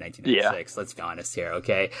was him in 1996. Let's be honest here,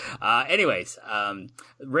 okay? Anyways,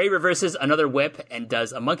 Rey reverses another whip and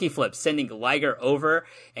does a monkey flip, sending Liger over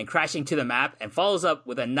and crashing to the mat, and follows up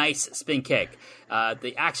with a nice spin kick.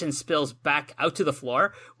 The action spills back out to the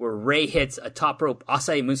floor, where Rey hits a top rope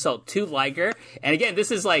Asai moonsault to Liger. And again,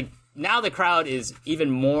 this is like, now the crowd is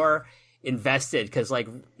even more invested, because like,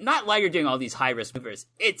 not Liger doing all these high-risk movers,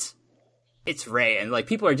 it's Rey, and like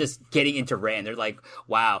people are just getting into Rey, and they're like,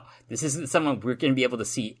 wow, this isn't someone we're going to be able to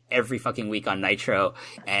see every fucking week on Nitro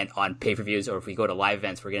and on pay-per-views, or if we go to live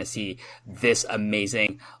events, we're going to see this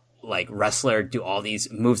amazing like wrestler do all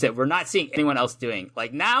these moves that we're not seeing anyone else doing.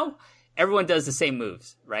 Like now, everyone does the same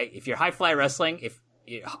moves, right? If you're high-flying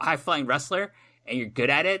wrestler and you're good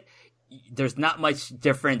at it, there's not much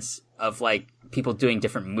difference of like people doing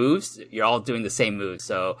different moves. You're all doing the same moves.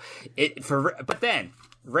 So but then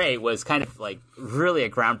Rey was kind of like really a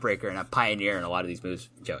groundbreaker and a pioneer in a lot of these moves,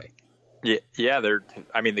 Joey. Yeah,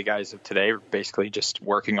 the guys of today are basically just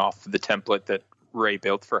working off the template that Rey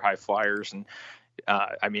built for high flyers, and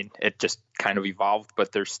it just kind of evolved,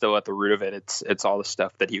 but they're still at the root of it. It's all the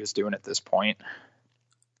stuff that he was doing at this point.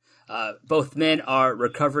 Both men are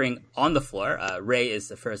recovering on the floor. Rey is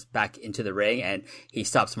the first back into the ring, and he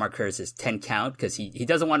stops Mark Curtis's 10 count because he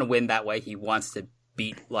doesn't want to win that way. He wants to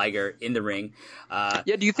beat Liger in the ring.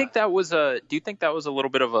 Do you think that was a little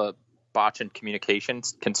bit of a botch in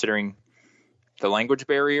communications, considering the language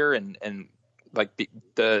barrier and like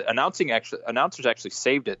the announcers actually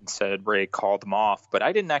saved it and said Rey called them off, but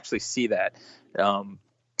I didn't actually see that.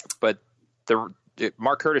 But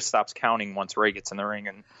Mark Curtis stops counting once Rey gets in the ring,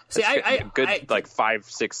 and see, like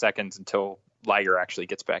 5-6 seconds until Liger actually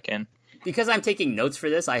gets back in. Because I'm taking notes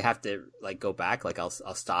for this, I have to like go back. Like I'll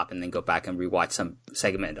stop and then go back and rewatch some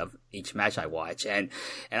segment of each match I watch, and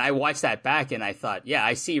I watched that back, and I thought, yeah,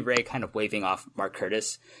 I see Rey kind of waving off Mark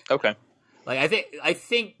Curtis. Okay. Like I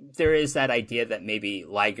think there is that idea that maybe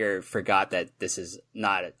Liger forgot that this is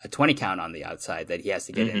not a 20 count on the outside, that he has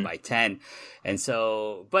to get in by 10, and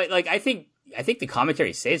so. But like I think the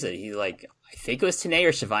commentary says it. He like, I think it was Tenay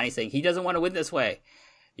or Shivani saying he doesn't want to win this way,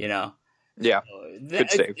 you know. Yeah, good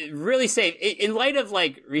save. Really save. In light of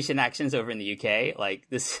like recent actions over in the UK, like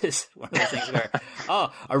this is one of those things where,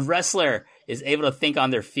 a wrestler is able to think on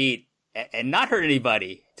their feet and not hurt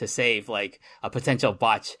anybody to save like a potential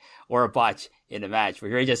botch or a botch in a match,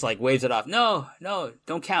 where he just like waves it off. No,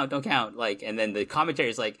 don't count. Like, and then the commentary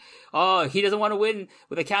is like, oh, he doesn't want to win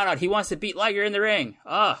with a count out. He wants to beat Liger in the ring.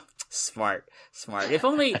 Oh, smart.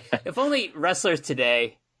 If only wrestlers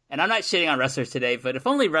today and I'm not shitting on wrestlers today, but if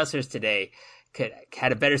only wrestlers today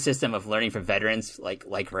had a better system of learning from veterans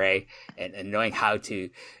like Rey and knowing how to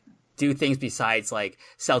do things besides like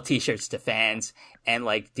sell t-shirts to fans and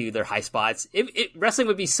like do their high spots, wrestling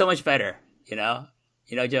would be so much better,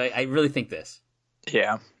 Joey, I really think this.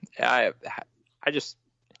 Yeah. I just,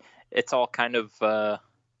 it's all kind of,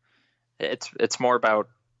 it's more about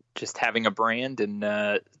just having a brand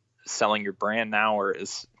and, selling your brand now,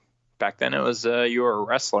 whereas back then it was, you were a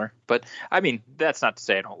wrestler. But I mean, that's not to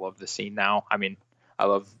say I don't love the scene now. I mean, I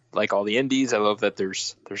love like all the indies. I love that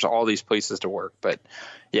there's all these places to work, but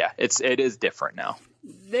yeah, it is different now.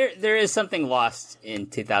 There is something lost in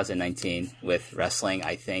 2019 with wrestling.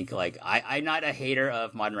 I think like I'm not a hater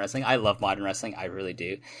of modern wrestling. I love modern wrestling. I really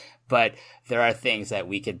do. But there are things that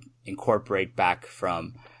we could incorporate back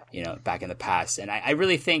from, back in the past. And I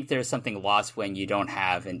really think there's something lost when you don't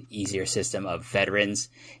have an easier system of veterans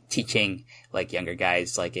teaching like younger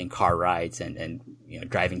guys, like in car rides and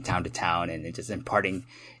driving town to town and just imparting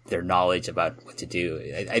their knowledge about what to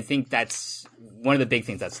do. I think that's one of the big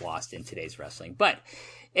things that's lost in today's wrestling. But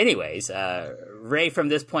anyways, Rey from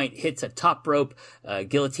this point hits a top rope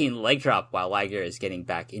guillotine leg drop while Liger is getting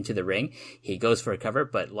back into the ring. He goes for a cover,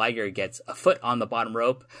 but Liger gets a foot on the bottom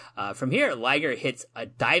rope. From here, Liger hits a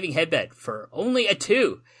diving headbutt for only a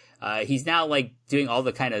 2. He's now like doing all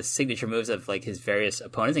the kind of signature moves of like his various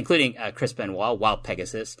opponents, including Chris Benoit, Wild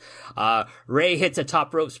Pegasus. Rey hits a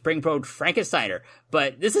top rope springboard Frankensteiner,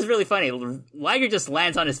 but this is really funny. Liger just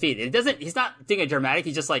lands on his feet. He's not doing it dramatic.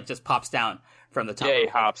 He just pops down from the top. Yeah, rope. He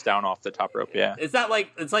hops down off the top rope. Yeah. It's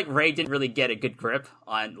like Rey didn't really get a good grip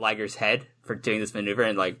on Liger's head for doing this maneuver.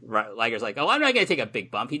 And like Liger's like, oh, I'm not going to take a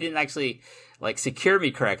big bump. He didn't actually like secure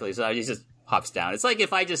me correctly. So he just hops down. It's like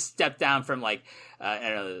if I just stepped down from like, I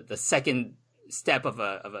don't know, the second step of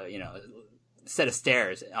a set of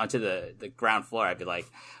stairs onto the ground floor, I'd be like,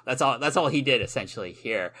 that's all he did essentially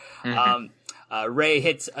here. Mm-hmm. Rey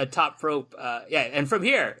hits a top rope. And from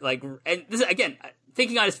here, like, and this is, again,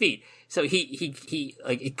 thinking on his feet. So he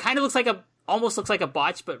like, it kind of almost looks like a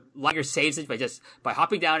botch, but Liger saves it by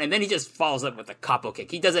hopping down, and then he just follows up with a capo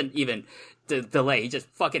kick. He doesn't even delay. He just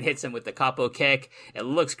fucking hits him with the capo kick. It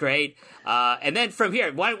looks great. And then from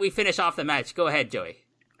here, why don't we finish off the match? Go ahead, Joey.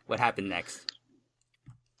 What happened next?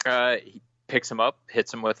 He picks him up,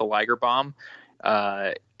 hits him with a Liger bomb,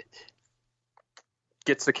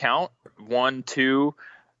 gets the count. 1, 2,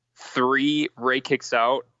 3. Rey kicks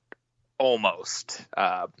out. Almost.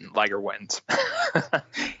 Liger wins.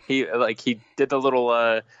 He did the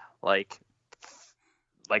little like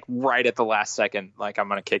right at the last second, like I'm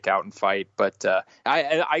gonna kick out and fight. But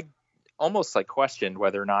I almost like questioned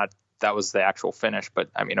whether or not that was the actual finish. But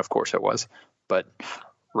I mean, of course it was. But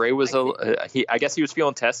Rey was I guess he was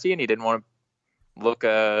feeling testy and he didn't want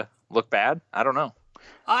to look bad. I don't know.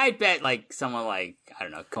 I bet like someone like, I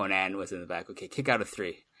don't know, Conan was in the back. Okay, kick out of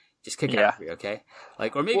 3. Just kick it out of 3, okay?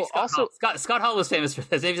 Like, or maybe Scott Hall was famous for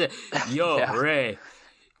this. Maybe he said, "Yo, yeah. Rey,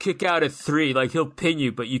 kick out of 3. Like he'll pin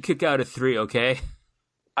you, but you kick out of 3, okay?"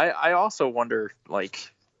 I also wonder,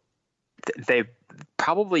 like, they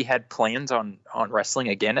probably had plans on wrestling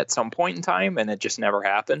again at some point in time, and it just never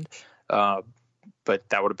happened. But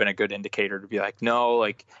that would have been a good indicator to be like, no,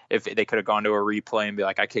 like if they could have gone to a replay and be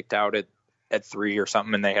like, I kicked out at 3 or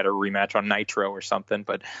something, and they had a rematch on Nitro or something.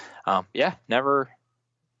 But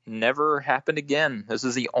never happened again. This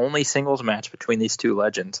is the only singles match between these two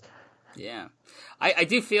legends. Yeah. I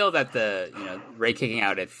do feel that Rey kicking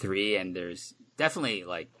out at 3, and there's definitely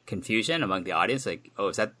like confusion among the audience. Like, oh,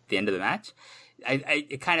 is that the end of the match?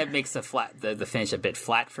 It kind of makes the finish a bit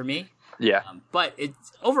flat for me. Yeah. But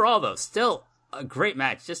it's overall though, still a great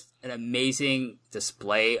match. Just an amazing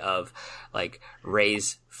display of like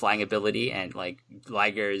Rey's flying ability and like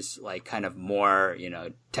Liger's like kind of more,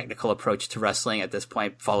 technical approach to wrestling at this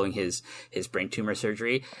point following his brain tumor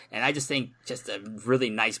surgery. And I just think just a really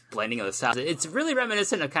nice blending of the styles. It's really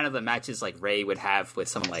reminiscent of kind of the matches like Rey would have with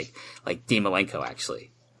someone like Dean Malenko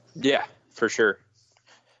actually. Yeah, for sure.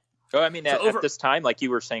 So, I mean, at this time, like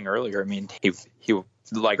you were saying earlier, I mean,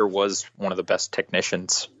 Liger was one of the best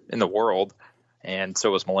technicians in the world. And so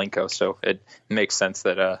was Malenko, so it makes sense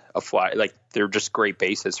that they're just great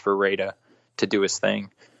bases for Rey to do his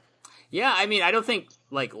thing. Yeah, I mean, I don't think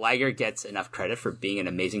like Liger gets enough credit for being an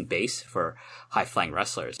amazing base for high flying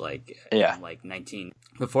wrestlers.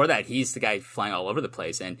 Before that, he's the guy flying all over the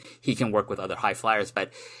place, and he can work with other high flyers.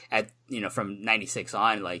 But from 96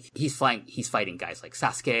 on, like he's fighting guys like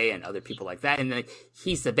Sasuke and other people like that, and like,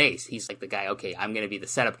 he's the base. He's like the guy. Okay, I'm gonna be the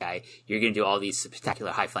setup guy. You're gonna do all these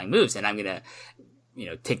spectacular high flying moves, and I'm gonna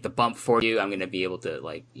take the bump for you. I'm gonna be able to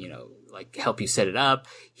like help you set it up.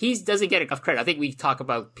 He doesn't get enough credit. I think we talk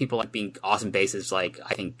about people like being awesome bases. Like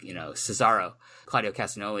I think, Cesaro, Claudio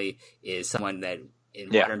Castagnoli is someone that in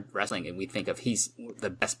modern wrestling, and we think of he's the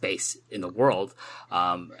best base in the world.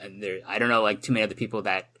 And I don't know like too many other people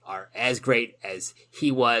that are as great as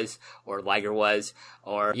he was or Liger was,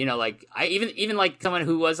 or, like I even like someone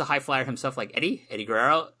who was a high flyer himself, like Eddie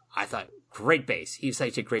Guerrero. I thought great base. He was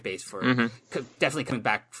such a great base for definitely coming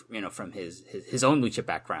back, from his own lucha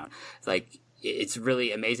background. Like, it's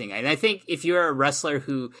really amazing. And I think if you're a wrestler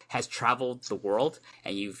who has traveled the world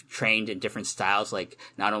and you've trained in different styles, like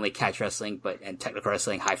not only catch wrestling, and technical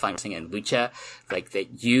wrestling, high flying wrestling, and lucha, like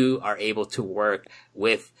that you are able to work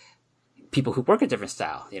with people who work a different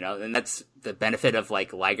style, and that's the benefit of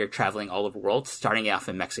like Liger traveling all over the world, starting off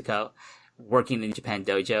in Mexico, working in Japan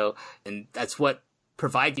dojo. And that's what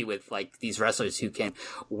provides you with like these wrestlers who can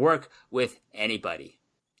work with anybody.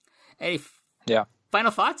 Any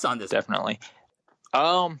final thoughts on this? Definitely.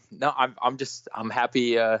 No, I'm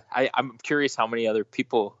happy. I'm curious how many other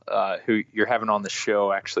people who you're having on the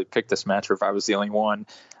show actually picked this match, or if I was the only one.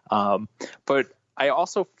 But I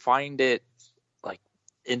also find it like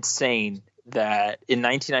insane that in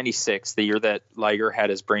 1996, the year that Liger had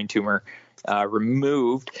his brain tumor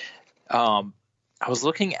removed, I was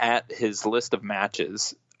looking at his list of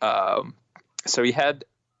matches. So he had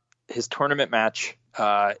his tournament match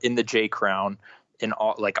in the J Crown in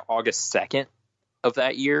August 2nd of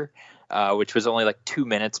that year, which was only like 2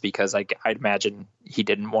 minutes because I'd imagine he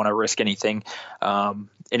didn't want to risk anything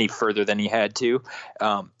any further than he had to.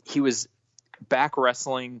 He was back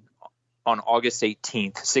wrestling on August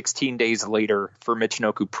 18th, 16 days later, for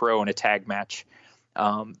Michinoku Pro in a tag match.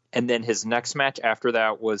 And then his next match after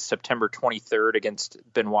that was September 23rd against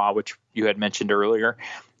Benoit, which you had mentioned earlier.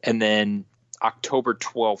 And then October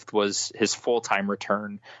 12th was his full-time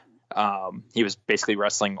return. He was basically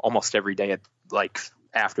wrestling almost every day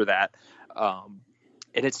after that. And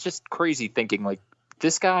it's just crazy thinking like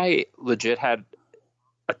this guy legit had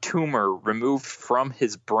a tumor removed from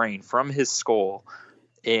his brain, from his skull.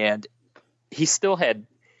 And he still had,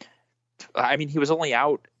 he was only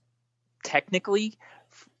out technically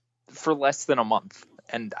for less than a month.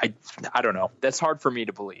 And I don't know. That's hard for me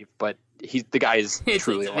to believe, but the guy is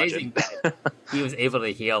truly a legend. He was able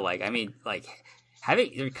to heal.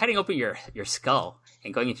 You're cutting open your skull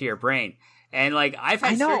and going into your brain. And I've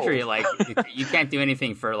had surgery, you can't do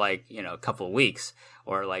anything for a couple of weeks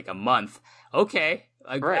or a month. Okay.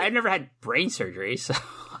 Right. I've never had brain surgery. So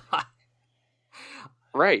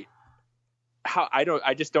right.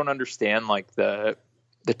 I just don't understand the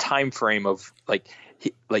time frame of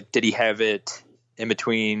did he have it in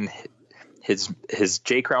between his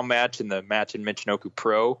J Crown match and the match in Michinoku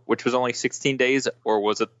Pro, which was only 16 days, or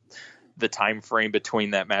was it the time frame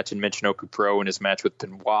between that match in Michinoku Pro and his match with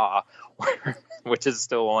Benoit, which is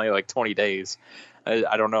still only 20 days?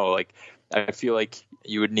 I don't know. I feel like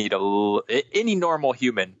you would need any normal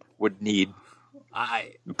human would need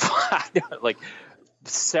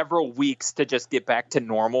several weeks to just get back to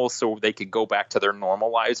normal so they could go back to their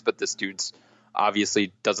normal lives. But this dude's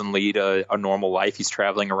obviously doesn't lead a normal life. He's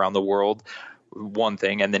traveling around the world, one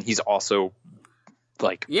thing, and then he's also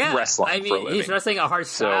wrestling for a living. He's wrestling a hard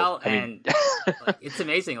style, and it's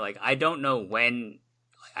amazing. I don't know when.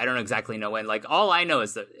 I don't exactly know when. All I know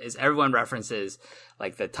is everyone references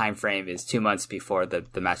the time frame is 2 months before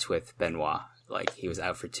the match with Benoit. He was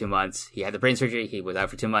out for 2 months. He had the brain surgery. He was out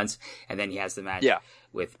for 2 months, and then he has the match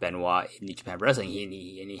with Benoit in New Japan Wrestling.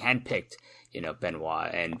 He handpicked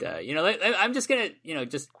Benoit, and I'm just gonna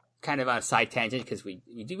just kind of on a side tangent because we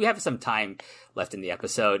have some time left in the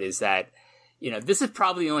episode. Is that this is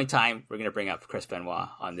probably the only time we're gonna bring up Chris Benoit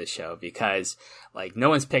on this show because no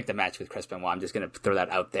one's picked a match with Chris Benoit. I'm just gonna throw that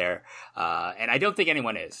out there, and I don't think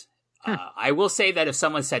anyone is. I will say that if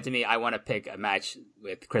someone said to me, I want to pick a match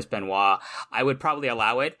with Chris Benoit, I would probably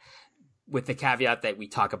allow it with the caveat that we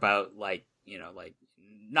talk about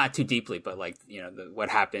not too deeply, but what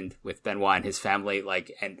happened with Benoit and his family.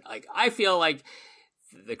 I feel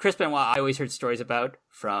the Chris Benoit I always heard stories about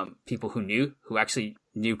from people who actually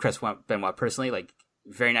knew Chris Benoit personally,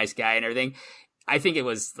 very nice guy and everything. I think it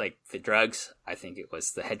was the drugs. I think it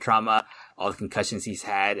was the head trauma, all the concussions he's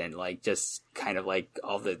had, and just kind of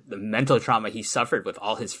all the mental trauma he suffered with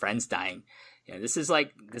all his friends dying. This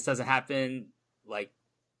doesn't happen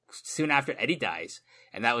soon after Eddie dies.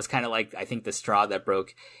 And that was kind of I think the straw that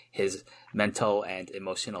broke his mental and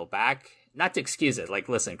emotional back. Not to excuse it.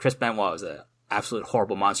 Listen, Chris Benoit was an absolute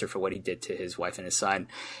horrible monster for what he did to his wife and his son.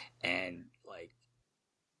 And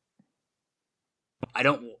I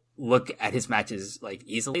don't look at his matches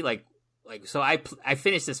easily. so I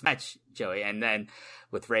finished this match, Joey, and then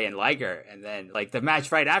with Ray and Liger, and then like the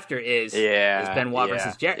match right after is Benoit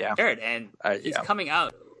versus Jarrett, and he's coming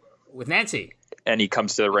out with Nancy. And he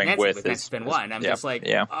comes to the ring with his Benoit, and I'm just like,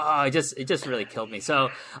 it just really killed me. So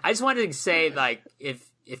I just wanted to say, like,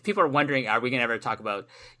 if people are wondering, are we going to ever talk about,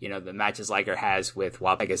 you know, the matches Liger has with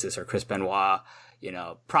Wild Pegasus or Chris Benoit? You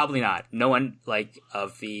know, probably not. No one, like,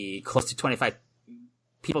 of the close to 25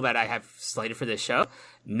 people that I have slated for this show,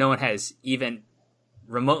 no one has even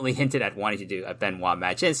remotely hinted at wanting to do a Benoit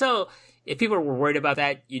match. And so if people were worried about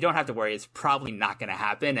that, you don't have to worry. It's probably not going to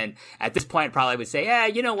happen. And at this point, probably would say, yeah,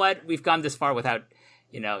 you know what? We've gone this far without,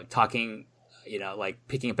 you know, talking, you know, like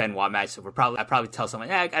picking a Benoit match. So I'd probably tell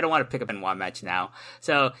someone, I don't want to pick a Benoit match now.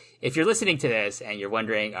 So if you're listening to this and you're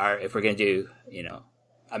wondering, if we're going to do, you know,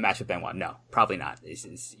 a match with Benoit, no, probably not.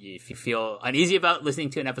 If you feel uneasy about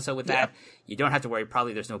listening to an episode with that, you don't have to worry.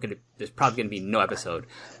 Probably there's probably going to be no episode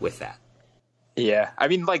with that. Yeah. I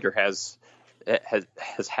mean, Liger has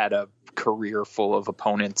had a career full of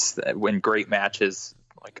opponents that win great matches,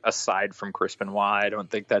 like aside from Chris Benoit. I don't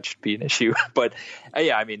think that should be an issue. But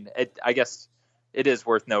I mean, I guess it is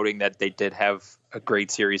worth noting that they did have a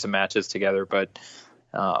great series of matches together, but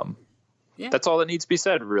that's all that needs to be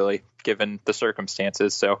said, really, given the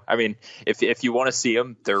circumstances. So, I mean, if you want to see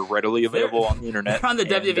them, they're readily available on the internet. They're on the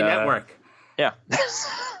WWE Network. Yeah.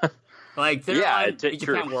 Like, they're on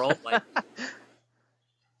Japan World. Like,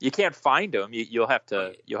 you can't find them. You'll have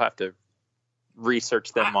to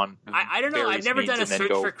research them on. I don't know. I've never done a search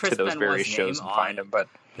for Chris Benoit's name on find them, but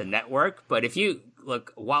the network. But if you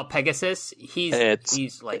look, Wild Pegasus, he's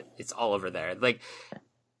like, it's all over there. Like,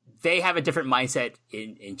 they have a different mindset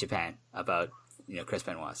in Japan about, you know, Chris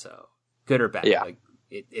Benoit. So good or bad, like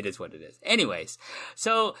it is what it is. Anyways,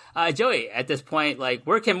 so Joey, at this point, like,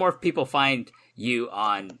 where can more people find you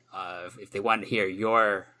on if they want to hear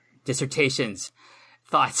your dissertations,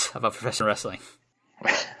 thoughts about professional wrestling?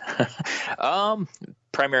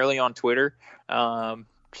 Primarily on Twitter.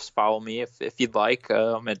 Just follow me if you'd like.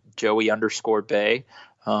 At Joey_Bay.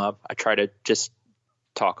 I try to just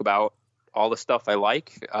talk about all the stuff I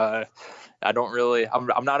like. I don't really.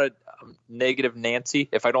 I'm not a negative Nancy.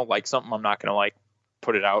 If I don't like something, I'm not gonna like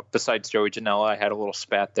put it out. Besides Joey Janela, I had a little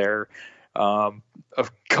spat there a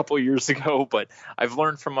couple years ago, but I've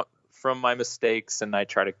learned from my mistakes, and I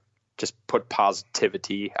try to just put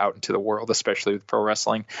positivity out into the world, especially with pro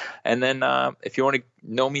wrestling. And then if you want to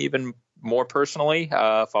know me even more personally,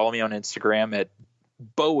 follow me on Instagram at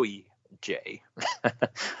BowieJ. You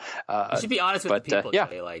should be honest with the people.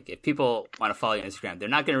 Jay. Like, if people want to follow you on Instagram, they're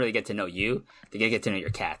not going to really get to know you. They're going to get to know your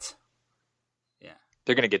cats. Yeah.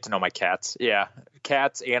 They're going to get to know my cats. Yeah.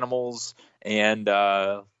 Cats, animals, and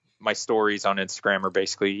my stories on Instagram are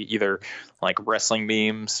basically either like wrestling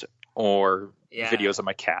memes or videos of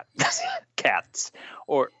my cats,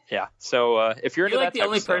 or So if you're into like that, the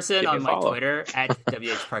only person on my Twitter at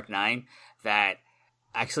WHPark9 that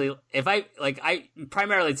actually,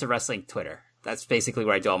 primarily it's a wrestling Twitter. That's basically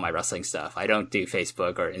where I do all my wrestling stuff. I don't do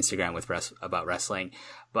Facebook or Instagram with about wrestling,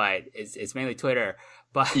 but it's mainly Twitter.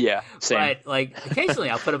 But same. But like occasionally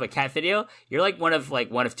I'll put up a cat video. You're like one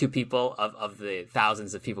of two people of the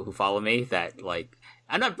thousands of people who follow me that like.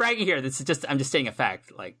 I'm not bragging here. I'm just stating a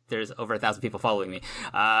fact. Like, there's over 1,000 people following me.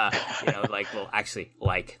 Like, will actually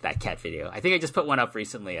like that cat video. I think I just put one up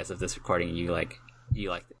recently as of this recording. You liked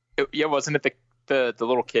it. Yeah, wasn't it the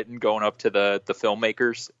little kitten going up to the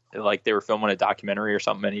filmmakers? Like, they were filming a documentary or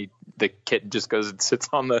something, and the kitten just goes and sits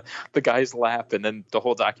on the guy's lap, and then the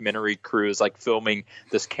whole documentary crew is like filming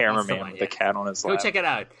this cameraman with the cat on his lap. Go check it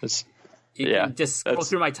out. You can just scroll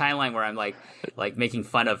through my timeline where I'm like making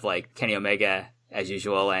fun of like Kenny Omega as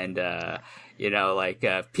usual, and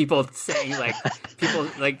people saying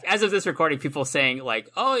like as of this recording, people saying like,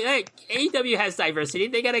 oh, hey, AEW has diversity.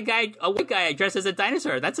 They got a white guy dressed as a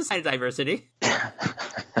dinosaur. That's a sign of diversity.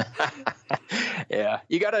 Yeah,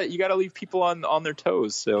 you gotta leave people on their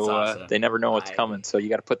toes, so awesome. They never know what's coming. So you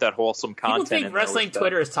got to put that wholesome content. People think wrestling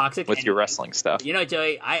Twitter is toxic with your wrestling stuff. You know,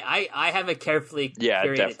 Joey, I have a carefully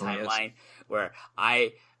curated timeline where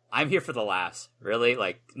I'm here for the laughs, really.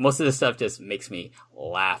 Like, most of the stuff just makes me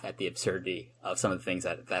laugh at the absurdity of some of the things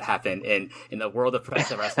that happen in the world of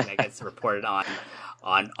professional wrestling that gets reported on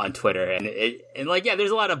Twitter. And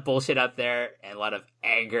there's a lot of bullshit out there and a lot of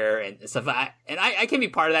anger and stuff. I can be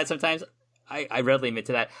part of that sometimes. I readily admit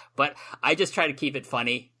to that, but I just try to keep it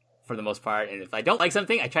funny for the most part. And if I don't like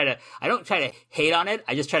something, I don't try to hate on it.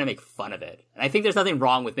 I just try to make fun of it. And I think there's nothing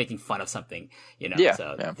wrong with making fun of something, you know?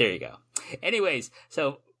 There you go. Anyways,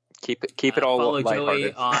 so keep it all follow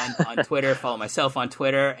lighthearted. Joey on Twitter, follow myself on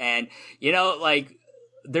Twitter. And,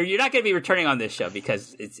 you're not going to be returning on this show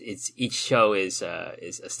because it's each show is a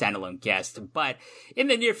standalone guest. But in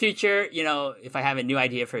the near future, if I have a new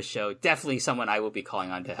idea for a show, definitely someone I will be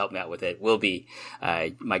calling on to help me out with it will be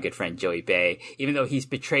my good friend Joey Bay. Even though he's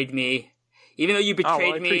betrayed me, even though you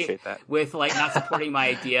betrayed me with like not supporting my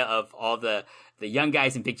idea of all the young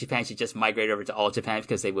guys in Big Japan should just migrate over to All Japan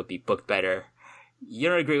because they would be booked better. You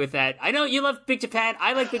don't agree with that. I know you love Big Japan.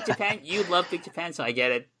 I like Big Japan. You love Big Japan, so I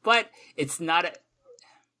get it. But it's not a...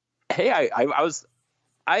 Hey,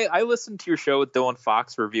 I listened to your show with Dylan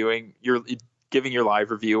Fox giving your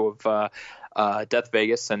live review of Death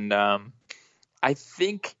Vegas, and I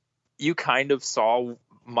think you kind of saw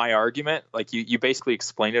my argument. Like you basically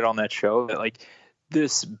explained it on that show that like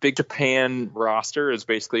this Big Japan roster is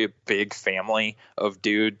basically a big family of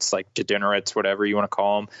dudes, like degenerates, whatever you want to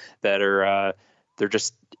call them, that are they're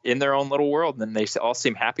just in their own little world, and they all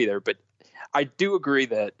seem happy there. But I do agree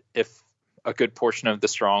that if a good portion of the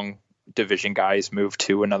strong division guys move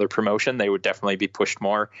to another promotion, they would definitely be pushed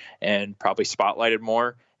more and probably spotlighted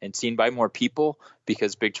more and seen by more people,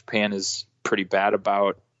 because Big Japan is pretty bad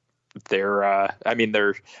about their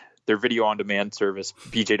video on demand service.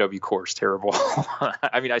 BJW Core is terrible.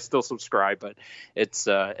 I mean, I still subscribe, but it's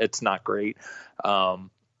not great.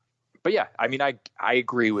 But yeah, I mean, I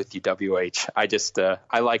agree with you, WH. I just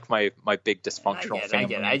I like my big dysfunctional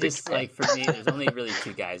family. I just like, for me, there's only really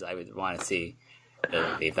two guys I would want to see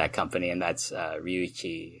leave that company, and that's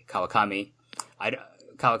Ryuichi Kawakami. I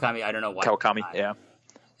don't know why. Kawakami, yeah,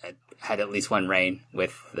 had at least one reign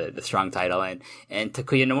with the strong title, and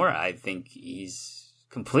Takuya Nomura. I think he's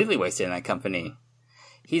completely wasted in that company.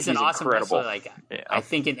 He's an awesome wrestler. Like, yeah. I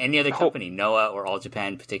think in any other company, Noah or All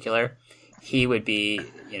Japan in particular, he would be,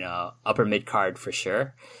 upper mid card for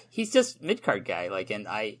sure. He's just mid card guy. Like, and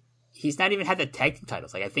he's not even had the tag team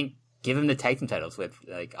titles. Like, I think give him the tag team titles with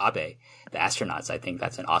like Abe, the Astronauts. I think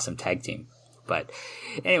that's an awesome tag team. But,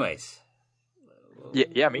 anyways.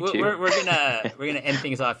 Yeah, me too. We're gonna end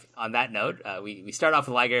things off on that note. We start off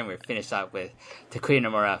with Liger and we're finished off with Takuya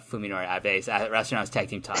Nomura, Fuminori Abe's Astronauts tag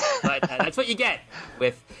team talk. But that's what you get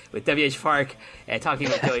with WH Park and talking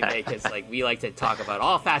with Joey Bay, because like we like to talk about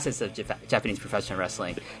all facets of Japanese professional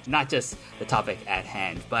wrestling, not just the topic at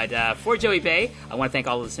hand. But for Joey Bay, I want to thank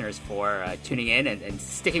all the listeners for tuning in and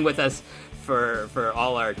sticking with us for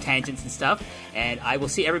all our tangents and stuff. And I will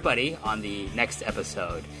see everybody on the next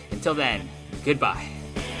episode. Until then, goodbye.